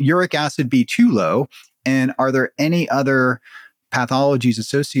 Can uric acid be too low? And are there any other pathologies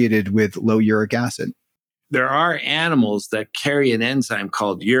associated with low uric acid? There are animals that carry an enzyme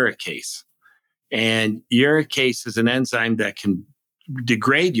called uricase. And uricase is an enzyme that can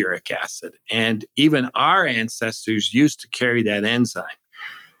degrade uric acid. And even our ancestors used to carry that enzyme.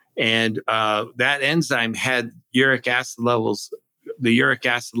 And that enzyme had uric acid levels. The uric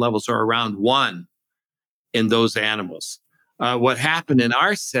acid levels are around 1 in those animals. What happened in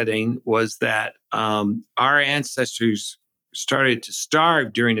our setting was that our ancestors started to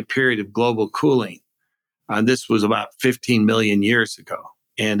starve during a period of global cooling. This was about 15 million years ago.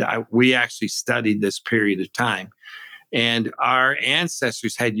 And we actually studied this period of time. And our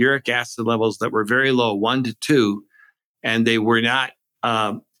ancestors had uric acid levels that were very low, 1 to 2. And they were not,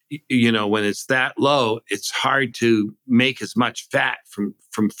 when it's that low, it's hard to make as much fat from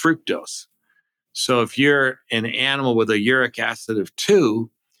fructose. So if you're an animal with a uric acid of 2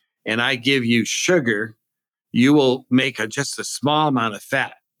 and I give you sugar, you will make just a small amount of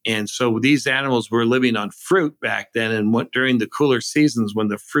fat. And so these animals were living on fruit back then. And during the cooler seasons, when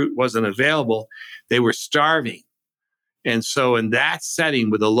the fruit wasn't available, they were starving. And so in that setting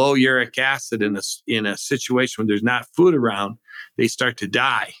with a low uric acid in a situation where there's not food around, they start to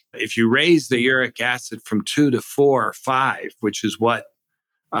die. If you raise the uric acid from 2 to 4 or 5, which is what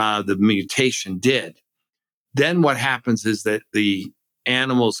the mutation did, then what happens is that the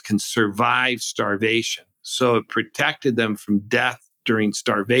animals can survive starvation. So it protected them from death during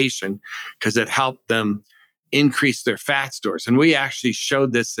starvation because it helped them increase their fat stores. And we actually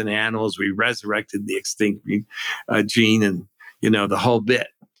showed this in animals. We resurrected the extinct gene and, the whole bit.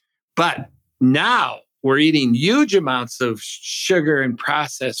 But now we're eating huge amounts of sugar and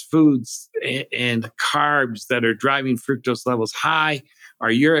processed foods and carbs that are driving fructose levels high.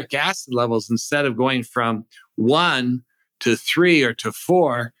 Our uric acid levels, instead of going from 1 to 3 or to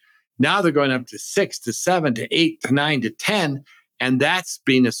 4, now they're going up to 6 to 7 to 8 to 9 to 10. And that's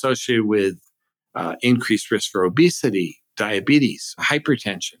being associated with increased risk for obesity, diabetes,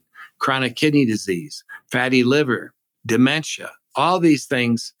 hypertension, chronic kidney disease, fatty liver, dementia. All these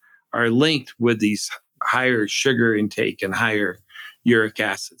things are linked with these higher sugar intake and higher uric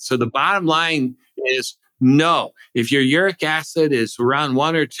acid. So the bottom line is no. If your uric acid is around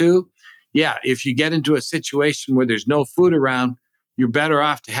 1 or 2, if you get into a situation where there's no food around, you're better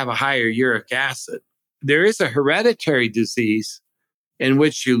off to have a higher uric acid. There is a hereditary disease in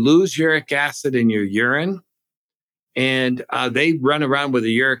which you lose uric acid in your urine, and they run around with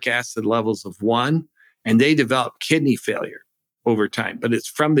the uric acid levels of 1, and they develop kidney failure over time. But it's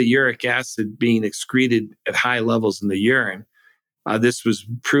from the uric acid being excreted at high levels in the urine. This was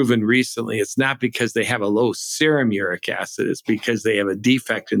proven recently. It's not because they have a low serum uric acid. It's because they have a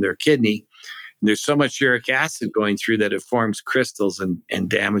defect in their kidney. And there's so much uric acid going through that it forms crystals and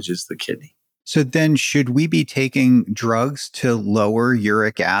damages the kidney. So then should we be taking drugs to lower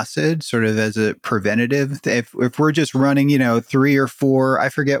uric acid sort of as a preventative? If we're just running, 3 or 4, I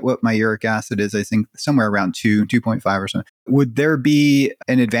forget what my uric acid is, I think somewhere around 2.5 or something. Would there be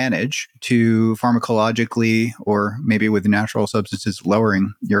an advantage to pharmacologically or maybe with natural substances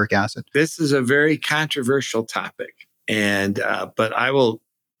lowering uric acid? This is a very controversial topic. And but I will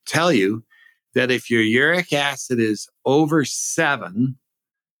tell you that if your uric acid is over 7,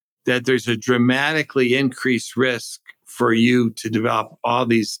 that there's a dramatically increased risk for you to develop all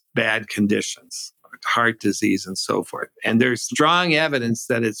these bad conditions, heart disease and so forth. And there's strong evidence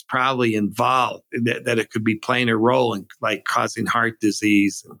that it's probably involved, that it could be playing a role in like causing heart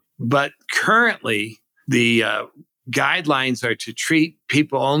disease. But currently, the guidelines are to treat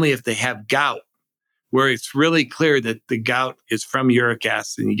people only if they have gout, where it's really clear that the gout is from uric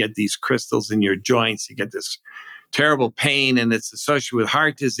acid and you get these crystals in your joints, you get this terrible pain, and it's associated with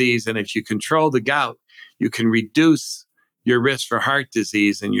heart disease. And if you control the gout, you can reduce your risk for heart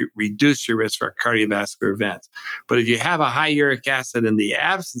disease and you reduce your risk for cardiovascular events. But if you have a high uric acid in the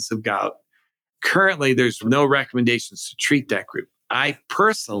absence of gout, currently there's no recommendations to treat that group. I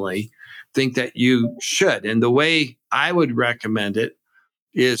personally think that you should. And the way I would recommend it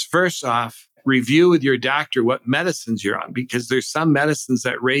is, first off, review with your doctor what medicines you're on, because there's some medicines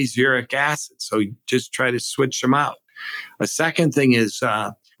that raise uric acid. So you just try to switch them out. A second thing is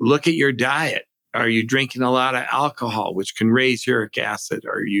look at your diet. Are you drinking a lot of alcohol, which can raise uric acid?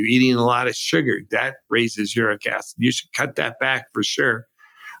 Are you eating a lot of sugar? That raises uric acid. You should cut that back for sure.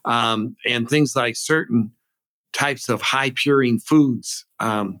 And things like certain types of high purine foods.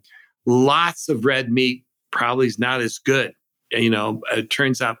 Lots of red meat probably is not as good. It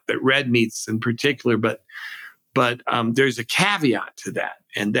turns out that red meats in particular, but there's a caveat to that.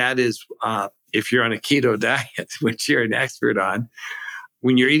 And that is if you're on a keto diet, which you're an expert on,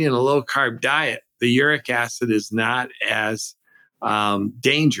 when you're eating a low carb diet, the uric acid is not as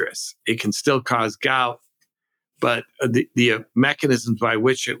dangerous. It can still cause gout, but the mechanisms by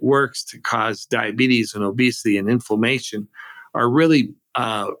which it works to cause diabetes and obesity and inflammation are really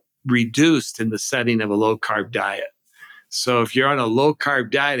reduced in the setting of a low carb diet. So if you're on a low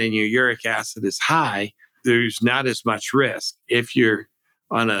carb diet and your uric acid is high, there's not as much risk. If you're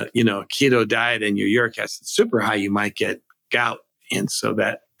on a keto diet and your uric acid super high, you might get gout. And so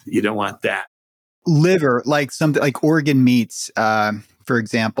that you don't want that. Liver, like something like organ meats, for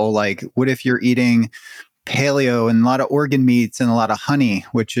example, like what if you're eating paleo and a lot of organ meats and a lot of honey,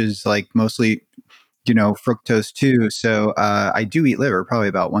 which is like mostly, fructose too. So I do eat liver probably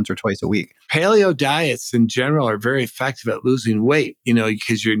about once or twice a week. Paleo diets in general are very effective at losing weight,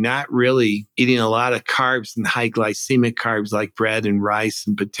 because you're not really eating a lot of carbs and high glycemic carbs like bread and rice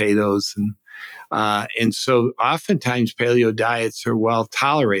and potatoes. And so oftentimes paleo diets are well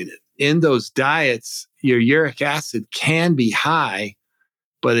tolerated. In those diets, your uric acid can be high,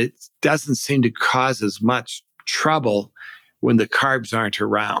 but it doesn't seem to cause as much trouble when the carbs aren't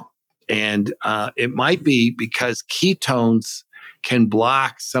around. And it might be because ketones can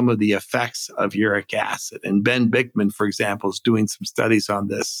block some of the effects of uric acid. And Ben Bickman, for example, is doing some studies on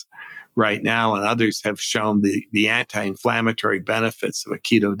this right now, and others have shown the anti-inflammatory benefits of a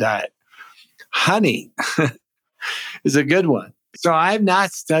keto diet. Honey is a good one. So I've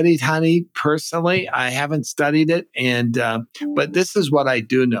not studied honey personally. I haven't studied it. But this is what I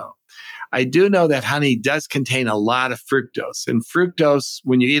do know. I do know that honey does contain a lot of fructose. And fructose,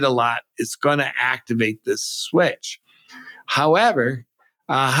 when you eat a lot, it's going to activate this switch. However,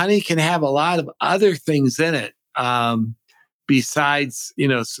 honey can have a lot of other things in it. Besides,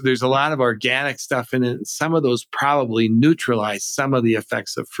 so there's a lot of organic stuff in it. And some of those probably neutralize some of the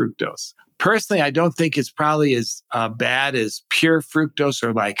effects of fructose. Personally, I don't think it's probably as bad as pure fructose,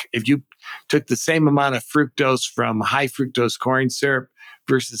 or like if you took the same amount of fructose from high fructose corn syrup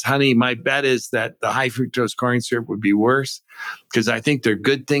versus honey, my bet is that the high fructose corn syrup would be worse, because I think there are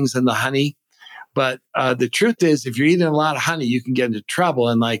good things in the honey. But the truth is, if you're eating a lot of honey, you can get into trouble.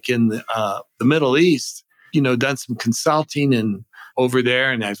 And like in the Middle East, done some consulting and over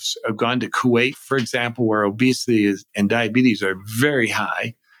there, and I've gone to Kuwait, for example, where obesity and diabetes are very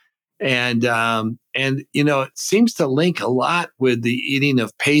high. And it seems to link a lot with the eating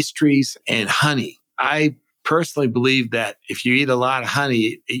of pastries and honey. I personally believe that if you eat a lot of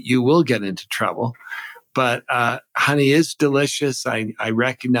honey, you will get into trouble. But honey is delicious. I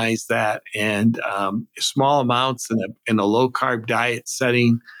recognize that. And small amounts in a low carb diet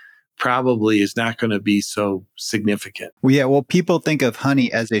setting probably is not going to be so significant. Well, yeah. Well, people think of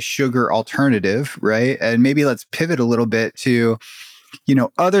honey as a sugar alternative, right? And maybe let's pivot a little bit to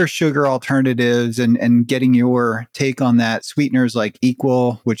other sugar alternatives and getting your take on that. Sweeteners like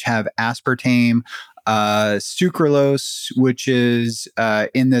Equal, which have aspartame, sucralose, which is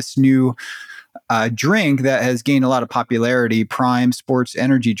in this new drink that has gained a lot of popularity, Prime sports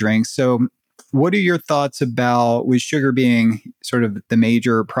energy drinks. So what are your thoughts about, with sugar being sort of the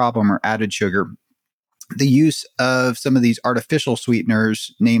major problem, or added sugar, the use of some of these artificial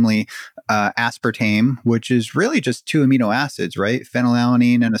sweeteners, namely aspartame, which is really just 2 amino acids, right?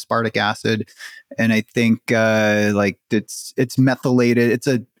 Phenylalanine and aspartic acid. And I think it's methylated. It's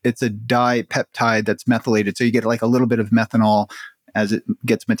a dipeptide that's methylated. So you get like a little bit of methanol as it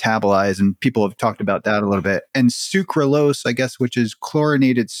gets metabolized. And people have talked about that a little bit. And sucralose, I guess, which is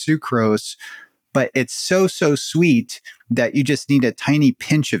chlorinated sucrose, but it's so sweet that you just need a tiny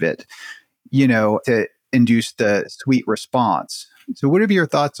pinch of it, to induce the sweet response. So what are your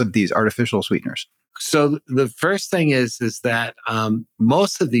thoughts of these artificial sweeteners? So the first thing is that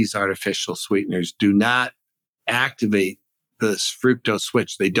most of these artificial sweeteners do not activate this fructose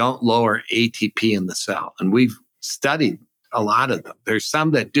switch. They don't lower ATP in the cell. And we've studied a lot of them. There's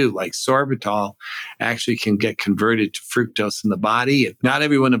some that do, like sorbitol actually can get converted to fructose in the body. Not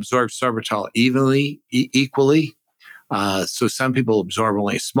everyone absorbs sorbitol equally. So some people absorb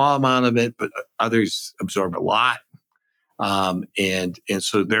only a small amount of it, but others absorb a lot. And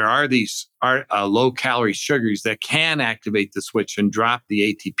so there are these low calorie sugars that can activate the switch and drop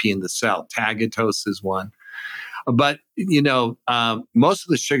the ATP in the cell. Tagatose is one. But, most of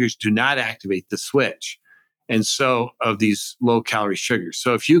the sugars do not activate the switch. And so of these low calorie sugars.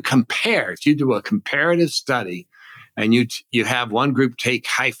 So if you do a comparative study and you have one group take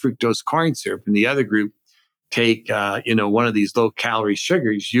high fructose corn syrup and the other group take, one of these low calorie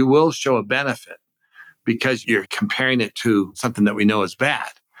sugars, you will show a benefit because you're comparing it to something that we know is bad.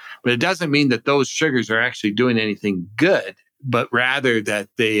 But it doesn't mean that those sugars are actually doing anything good, but rather that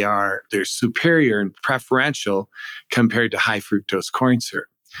they're superior and preferential compared to high fructose corn syrup.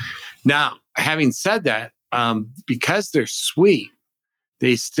 Now, having said that, because they're sweet,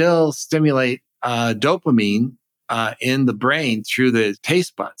 they still stimulate dopamine in the brain through the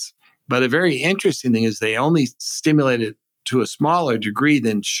taste buds. But a very interesting thing is they only stimulate it to a smaller degree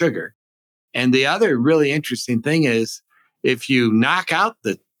than sugar. And the other really interesting thing is if you knock out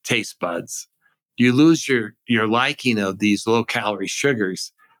the taste buds, you lose your liking of these low calorie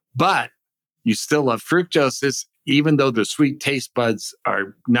sugars, but you still love fructose. Even though the sweet taste buds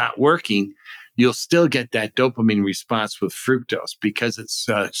are not working, you'll still get that dopamine response with fructose because it's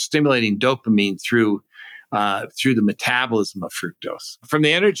stimulating dopamine through the metabolism of fructose. From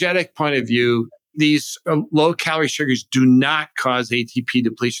the energetic point of view, these low calorie sugars do not cause ATP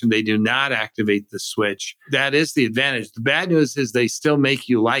depletion. They do not activate the switch. That is the advantage. The bad news is they still make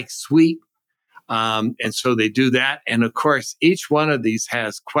you like sweet. And so they do that. And of course, each one of these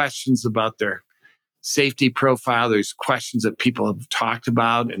has questions about their safety profile. There's questions that people have talked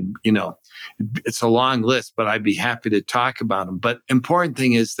about, and it's a long list, but I'd be happy to talk about them. But important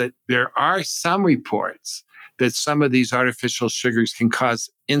thing is that there are some reports that some of these artificial sugars can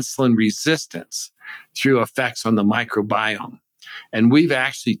cause insulin resistance through effects on the microbiome. And we've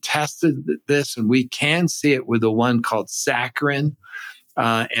actually tested this, and we can see it with the one called saccharin.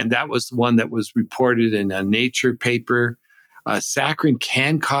 And that was the one that was reported in a Nature paper. Saccharin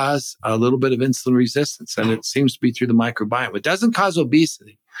can cause a little bit of insulin resistance, and it seems to be through the microbiome. It doesn't cause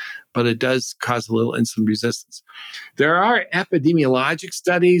obesity, but it does cause a little insulin resistance. There are epidemiologic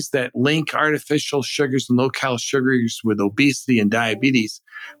studies that link artificial sugars and low-cal sugars with obesity and diabetes.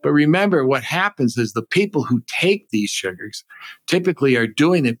 But remember, what happens is the people who take these sugars typically are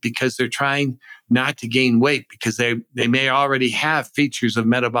doing it because they're trying not to gain weight, because they may already have features of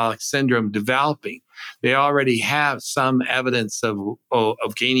metabolic syndrome developing. They already have some evidence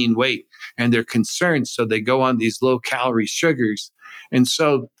of gaining weight, and they're concerned. So they go on these low-calorie sugars. And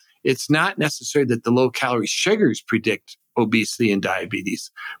so it's not necessary that the low-calorie sugars predict obesity and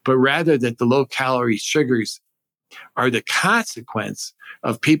diabetes, but rather that the low-calorie sugars are the consequence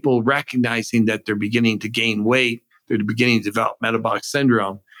of people recognizing that they're beginning to gain weight, they're beginning to develop metabolic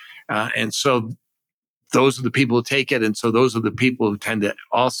syndrome. And so those are the people who take it. And so those are the people who tend to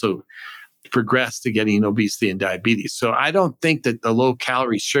also progress to getting obesity and diabetes. So I don't think that the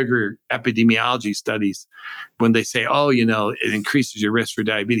low-calorie sugar epidemiology studies, when they say, it increases your risk for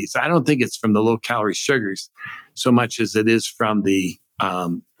diabetes, I don't think it's from the low-calorie sugars so much as it is from the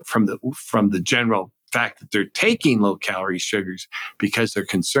general fact that they're taking low-calorie sugars because they're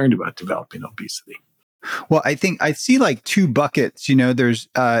concerned about developing obesity. Well, I think I see like two buckets. There's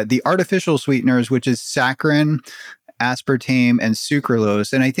the artificial sweeteners, which is saccharin, aspartame, and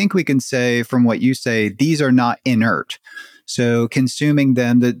sucralose. And I think we can say, from what you say, these are not inert. So consuming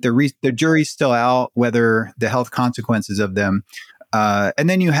them, the jury's still out whether the health consequences of them. And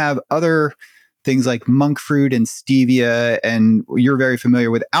then you have other things like monk fruit and stevia, and you're very familiar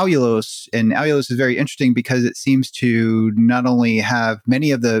with allulose. And allulose is very interesting because it seems to not only have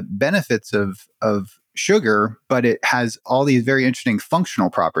many of the benefits of sugar, but it has all these very interesting functional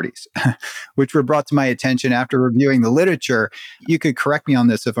properties, which were brought to my attention after reviewing the literature. You could correct me on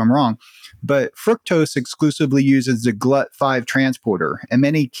this if I'm wrong, but fructose exclusively uses the GLUT5 transporter, and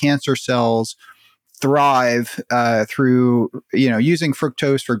many cancer cells thrive through using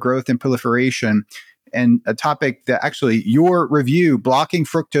fructose for growth and proliferation. And a topic that actually your review, blocking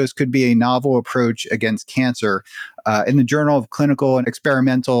fructose could be a novel approach against cancer, in the Journal of Clinical and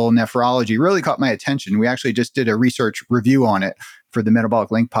Experimental Nephrology, really caught my attention. We actually just did a research review on it for the Metabolic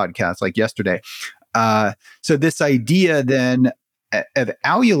Link podcast like yesterday. So this idea then of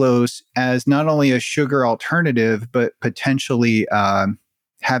allulose as not only a sugar alternative, but potentially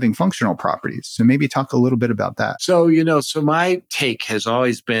having functional properties. So maybe talk a little bit about that. So, so my take has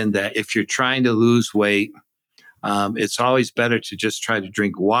always been that if you're trying to lose weight, it's always better to just try to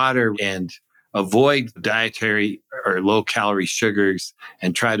drink water and avoid dietary or low calorie sugars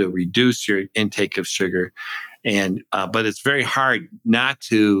and try to reduce your intake of sugar. And, but it's very hard not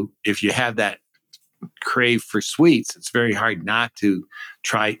to, if you have that crave for sweets, it's very hard not to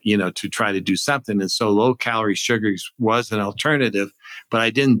try to do something. And so low calorie sugars was an alternative, but I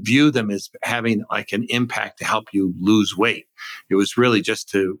didn't view them as having like an impact to help you lose weight. It was really just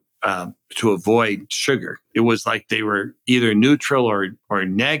to avoid sugar. It was like they were either neutral or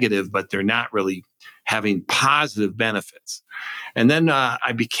negative, but they're not really having positive benefits. And then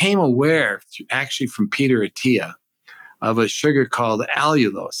I became aware, actually from Peter Attia, of a sugar called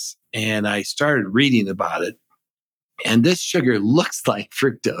allulose. And I started reading about it. And this sugar looks like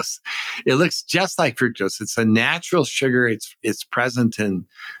fructose. It looks just like fructose. It's a natural sugar. It's present in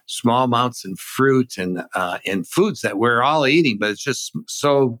small amounts in fruit and in foods that we're all eating, but it's just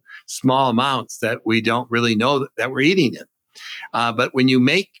so small amounts that we don't really know that we're eating it. But when you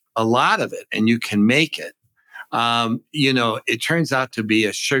make a lot of it, and you can make it, it turns out to be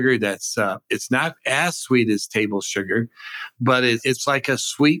a sugar that's it's not as sweet as table sugar, but it's like a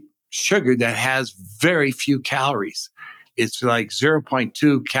sweet sugar that has very few calories. it's like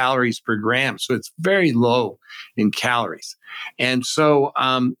 0.2 calories per gram. So it's very low in calories. And so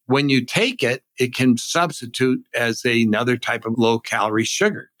when you take it, it can substitute as another type of low calorie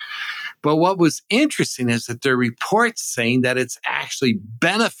sugar. But what was interesting is that there are reports saying that it's actually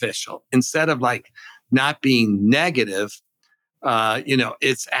beneficial instead of like not being negative.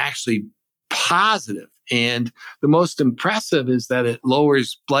 It's actually positive. And the most impressive is that it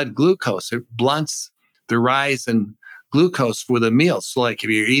lowers blood glucose. It blunts the rise in glucose with a meal. So like if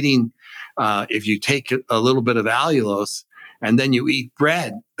you're eating, if you take a little bit of allulose and then you eat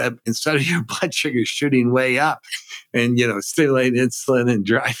bread, that instead of your blood sugar shooting way up and, stimulating insulin and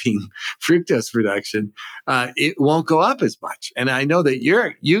driving fructose production, it won't go up as much. And I know that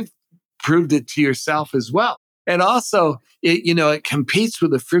you've proved it to yourself as well. And also, it competes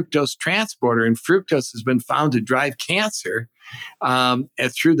with the fructose transporter, and fructose has been found to drive cancer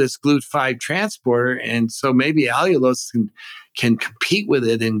through this GLUT5 transporter. And so maybe allulose can compete with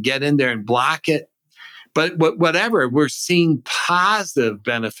it and get in there and block it. But whatever, we're seeing positive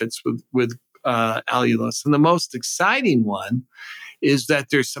benefits with allulose. And the most exciting one is that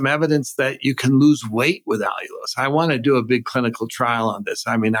there's some evidence that you can lose weight with allulose. I want to do a big clinical trial on this.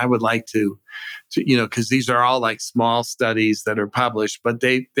 I mean, I would like to because these are all like small studies that are published, but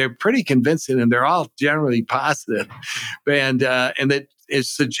they're pretty convincing and they're all generally positive. And it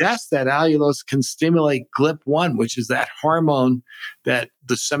suggests that allulose can stimulate GLP-1, which is that hormone that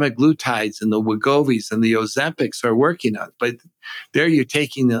the semaglutides and the Wegovy's and the Ozempics are working on. But there you're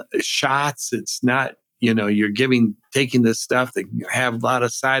taking the shots. It's not, you're taking this stuff that have a lot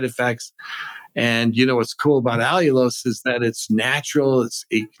of side effects. And what's cool about allulose is that it's natural.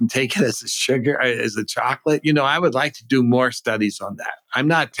 You can take it as a sugar, as a chocolate. I would like to do more studies on that. I'm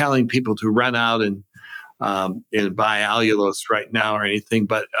not telling people to run out and buy allulose right now or anything,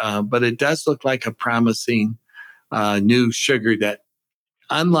 but it does look like a promising new sugar that,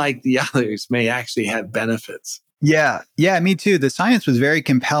 unlike the others, may actually have benefits. Yeah, me too. The science was very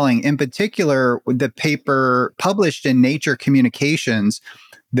compelling. In particular, the paper published in Nature Communications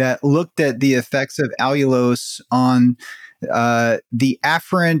that looked at the effects of allulose on the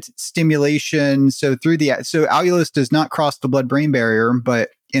afferent stimulation. So allulose does not cross the blood-brain barrier,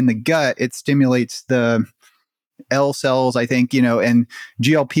 but in the gut, it stimulates the L cells, I think, and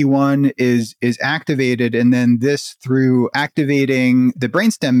GLP-1 is activated, and then this, through activating the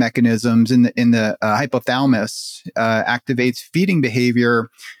brainstem mechanisms in the hypothalamus, activates feeding behavior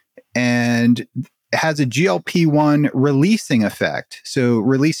and has a GLP-1 releasing effect. So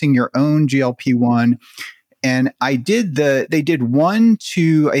releasing your own GLP-1. And they did 1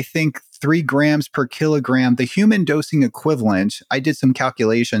 to, I think, 3 grams per kilogram, the human dosing equivalent. I did some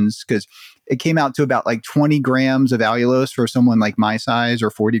calculations because it came out to about like 20 grams of allulose for someone like my size, or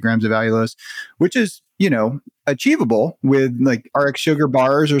 40 grams of allulose, which is, achievable with like RX sugar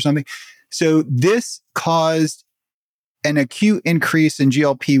bars or something. So this caused an acute increase in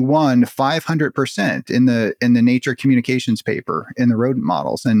GLP-1 500% in the Nature Communications paper in the rodent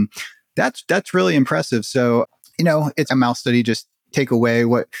models. And that's really impressive. So, it's a mouse study, just take away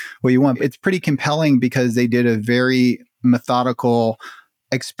what you want. It's pretty compelling because they did a very methodical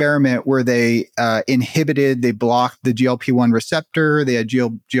experiment where they blocked the GLP-1 receptor. They had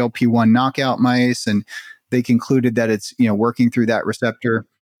GLP-1 knockout mice, and they concluded that it's, working through that receptor.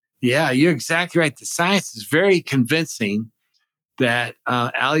 Yeah, you're exactly right. The science is very convincing that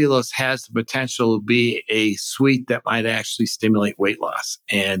allulose has the potential to be a sweet that might actually stimulate weight loss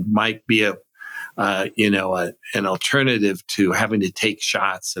and might be an alternative to having to take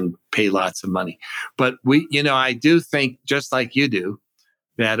shots and pay lots of money. But I do think, just like you do,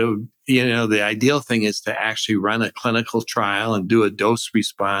 that the ideal thing is to actually run a clinical trial and do a dose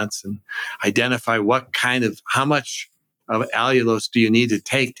response and identify how much of allulose do you need to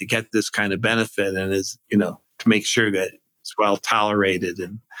take to get this kind of benefit, and to make sure that it's well tolerated.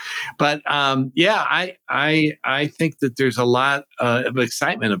 But I think that there's a lot of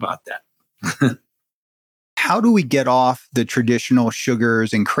excitement about that. How do we get off the traditional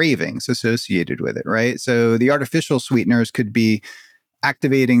sugars and cravings associated with it, right? So the artificial sweeteners could be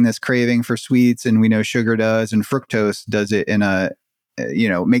activating this craving for sweets, and we know sugar does, and fructose does it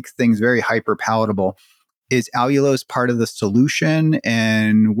makes things very hyper palatable. Is allulose part of the solution?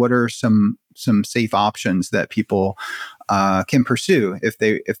 And what are some safe options that people can pursue if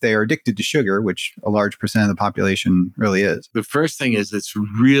they are addicted to sugar, which a large percent of the population really is? The first thing is it's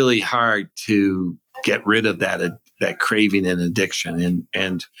really hard to get rid of that craving and addiction.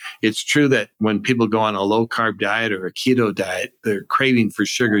 And it's true that when people go on a low carb diet or a keto diet, their craving for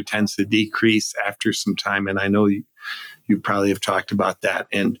sugar tends to decrease after some time. And I know you probably have talked about that.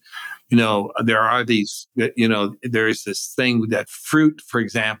 And there are these, there is this thing that fruit, for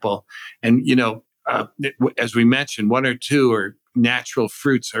example, and, as we mentioned, one or two are natural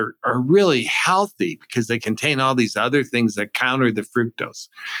fruits are really healthy because they contain all these other things that counter the fructose.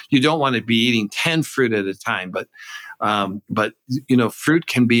 You don't want to be eating 10 fruit at a time, but fruit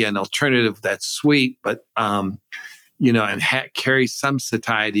can be an alternative that's sweet, but, and carries some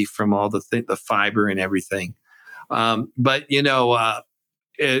satiety from all the fiber and everything. Allulose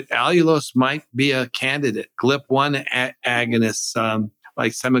might be a candidate. GLP-1 agonists,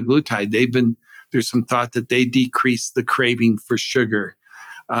 like semaglutide, there's some thought that they decrease the craving for sugar.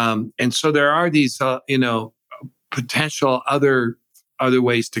 And so there are these, potential other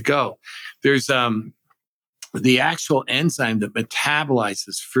ways to go. There's the actual enzyme that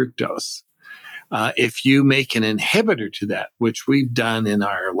metabolizes fructose. If you make an inhibitor to that, which we've done in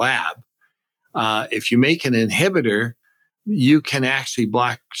our lab, if you make an inhibitor, you can actually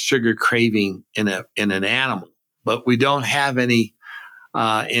block sugar craving in an animal. But we don't have any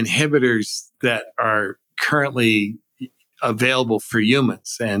inhibitors that are currently available for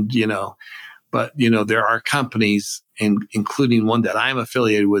humans. And, there are companies, including one that I'm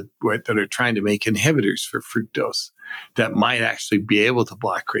affiliated with, that are trying to make inhibitors for fructose that might actually be able to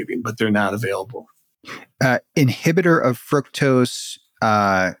block craving, but they're not available. Inhibitor of fructose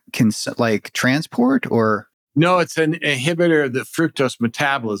can like transport or? No, it's an inhibitor of the fructose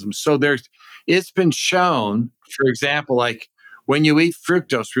metabolism. So it's been shown, for example, like when you eat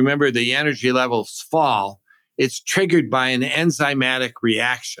fructose, remember the energy levels fall. It's triggered by an enzymatic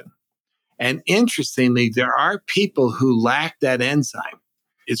reaction. And interestingly, there are people who lack that enzyme.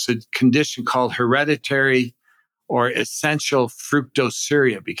 It's a condition called hereditary or essential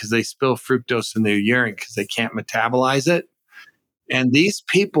fructosuria because they spill fructose in their urine because they can't metabolize it. And these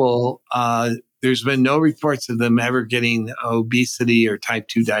people, there's been no reports of them ever getting obesity or type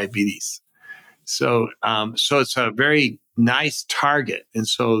 2 diabetes. So it's a very nice target. And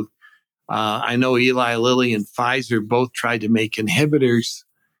so I know Eli Lilly and Pfizer both tried to make inhibitors,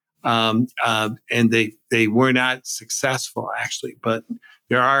 and they were not successful, actually. But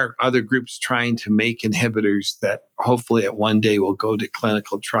there are other groups trying to make inhibitors that hopefully at one day will go to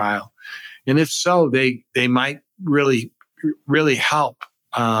clinical trial. And if so, they might really, really help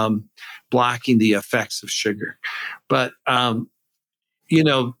blocking the effects of sugar. But,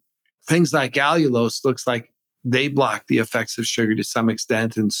 things like allulose looks like they block the effects of sugar to some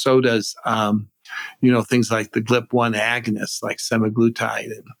extent. And so does, things like the GLP-1 agonists like semaglutide.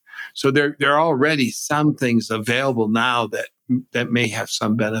 And so there are already some things available now that may have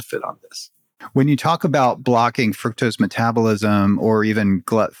some benefit on this. When you talk about blocking fructose metabolism or even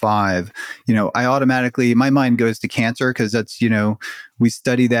GLUT5, I automatically, my mind goes to cancer because that's, we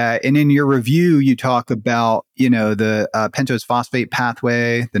study that. And in your review, you talk about, the pentose phosphate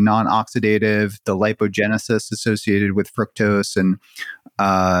pathway, the non-oxidative, the lipogenesis associated with fructose and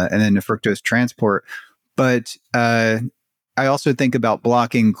then the fructose transport. But I also think about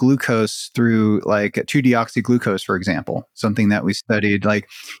blocking glucose through like 2-deoxyglucose, for example, something that we studied, like,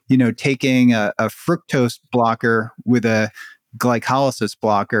 taking a fructose blocker with a glycolysis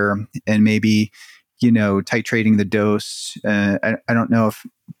blocker and maybe, titrating the dose. I don't know if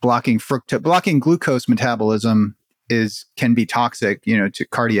blocking glucose metabolism can be toxic, to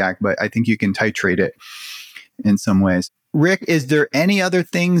cardiac, but I think you can titrate it in some ways. Rick, is there any other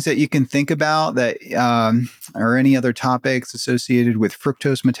things that you can think about that, or any other topics associated with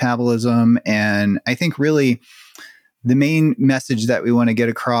fructose metabolism? And I think really the main message that we want to get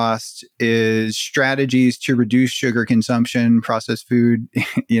across is strategies to reduce sugar consumption, processed food,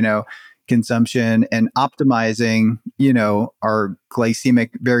 consumption, and optimizing, our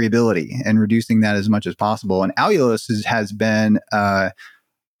glycemic variability and reducing that as much as possible. And allulose has been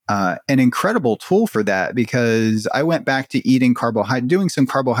an incredible tool for that, because I went back to eating doing some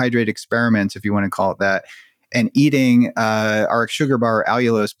carbohydrate experiments, if you want to call it that, and eating our sugar bar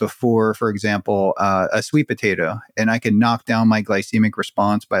allulose before, for example, a sweet potato, and I could knock down my glycemic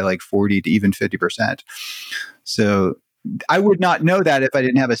response by like 40 to even 50%. So I would not know that if I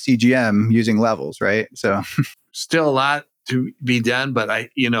didn't have a CGM using levels, right? So still a lot to be done, but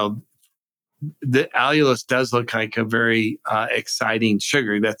the allulose does look like a very exciting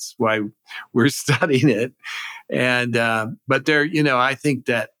sugar. That's why we're studying it. And but there, I think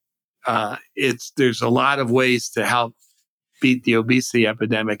that there's a lot of ways to help beat the obesity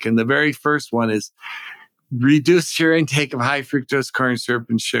epidemic. And the very first one is reduce your intake of high fructose corn syrup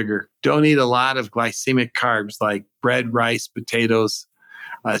and sugar. Don't eat a lot of glycemic carbs like bread, rice, potatoes,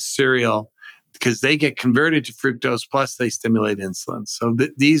 cereal, because they get converted to fructose, plus they stimulate insulin. So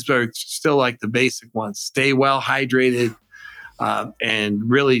these are still like the basic ones. Stay well hydrated, and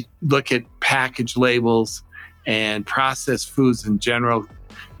really look at package labels. And processed foods in general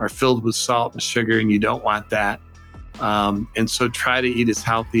are filled with salt and sugar, and you don't want that. And so try to eat as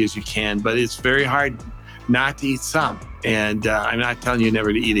healthy as you can, but it's very hard not to eat some. And I'm not telling you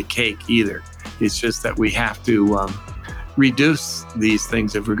never to eat a cake either. It's just that we have to reduce these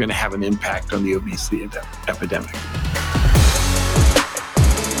things if we're going to have an impact on the obesity epidemic.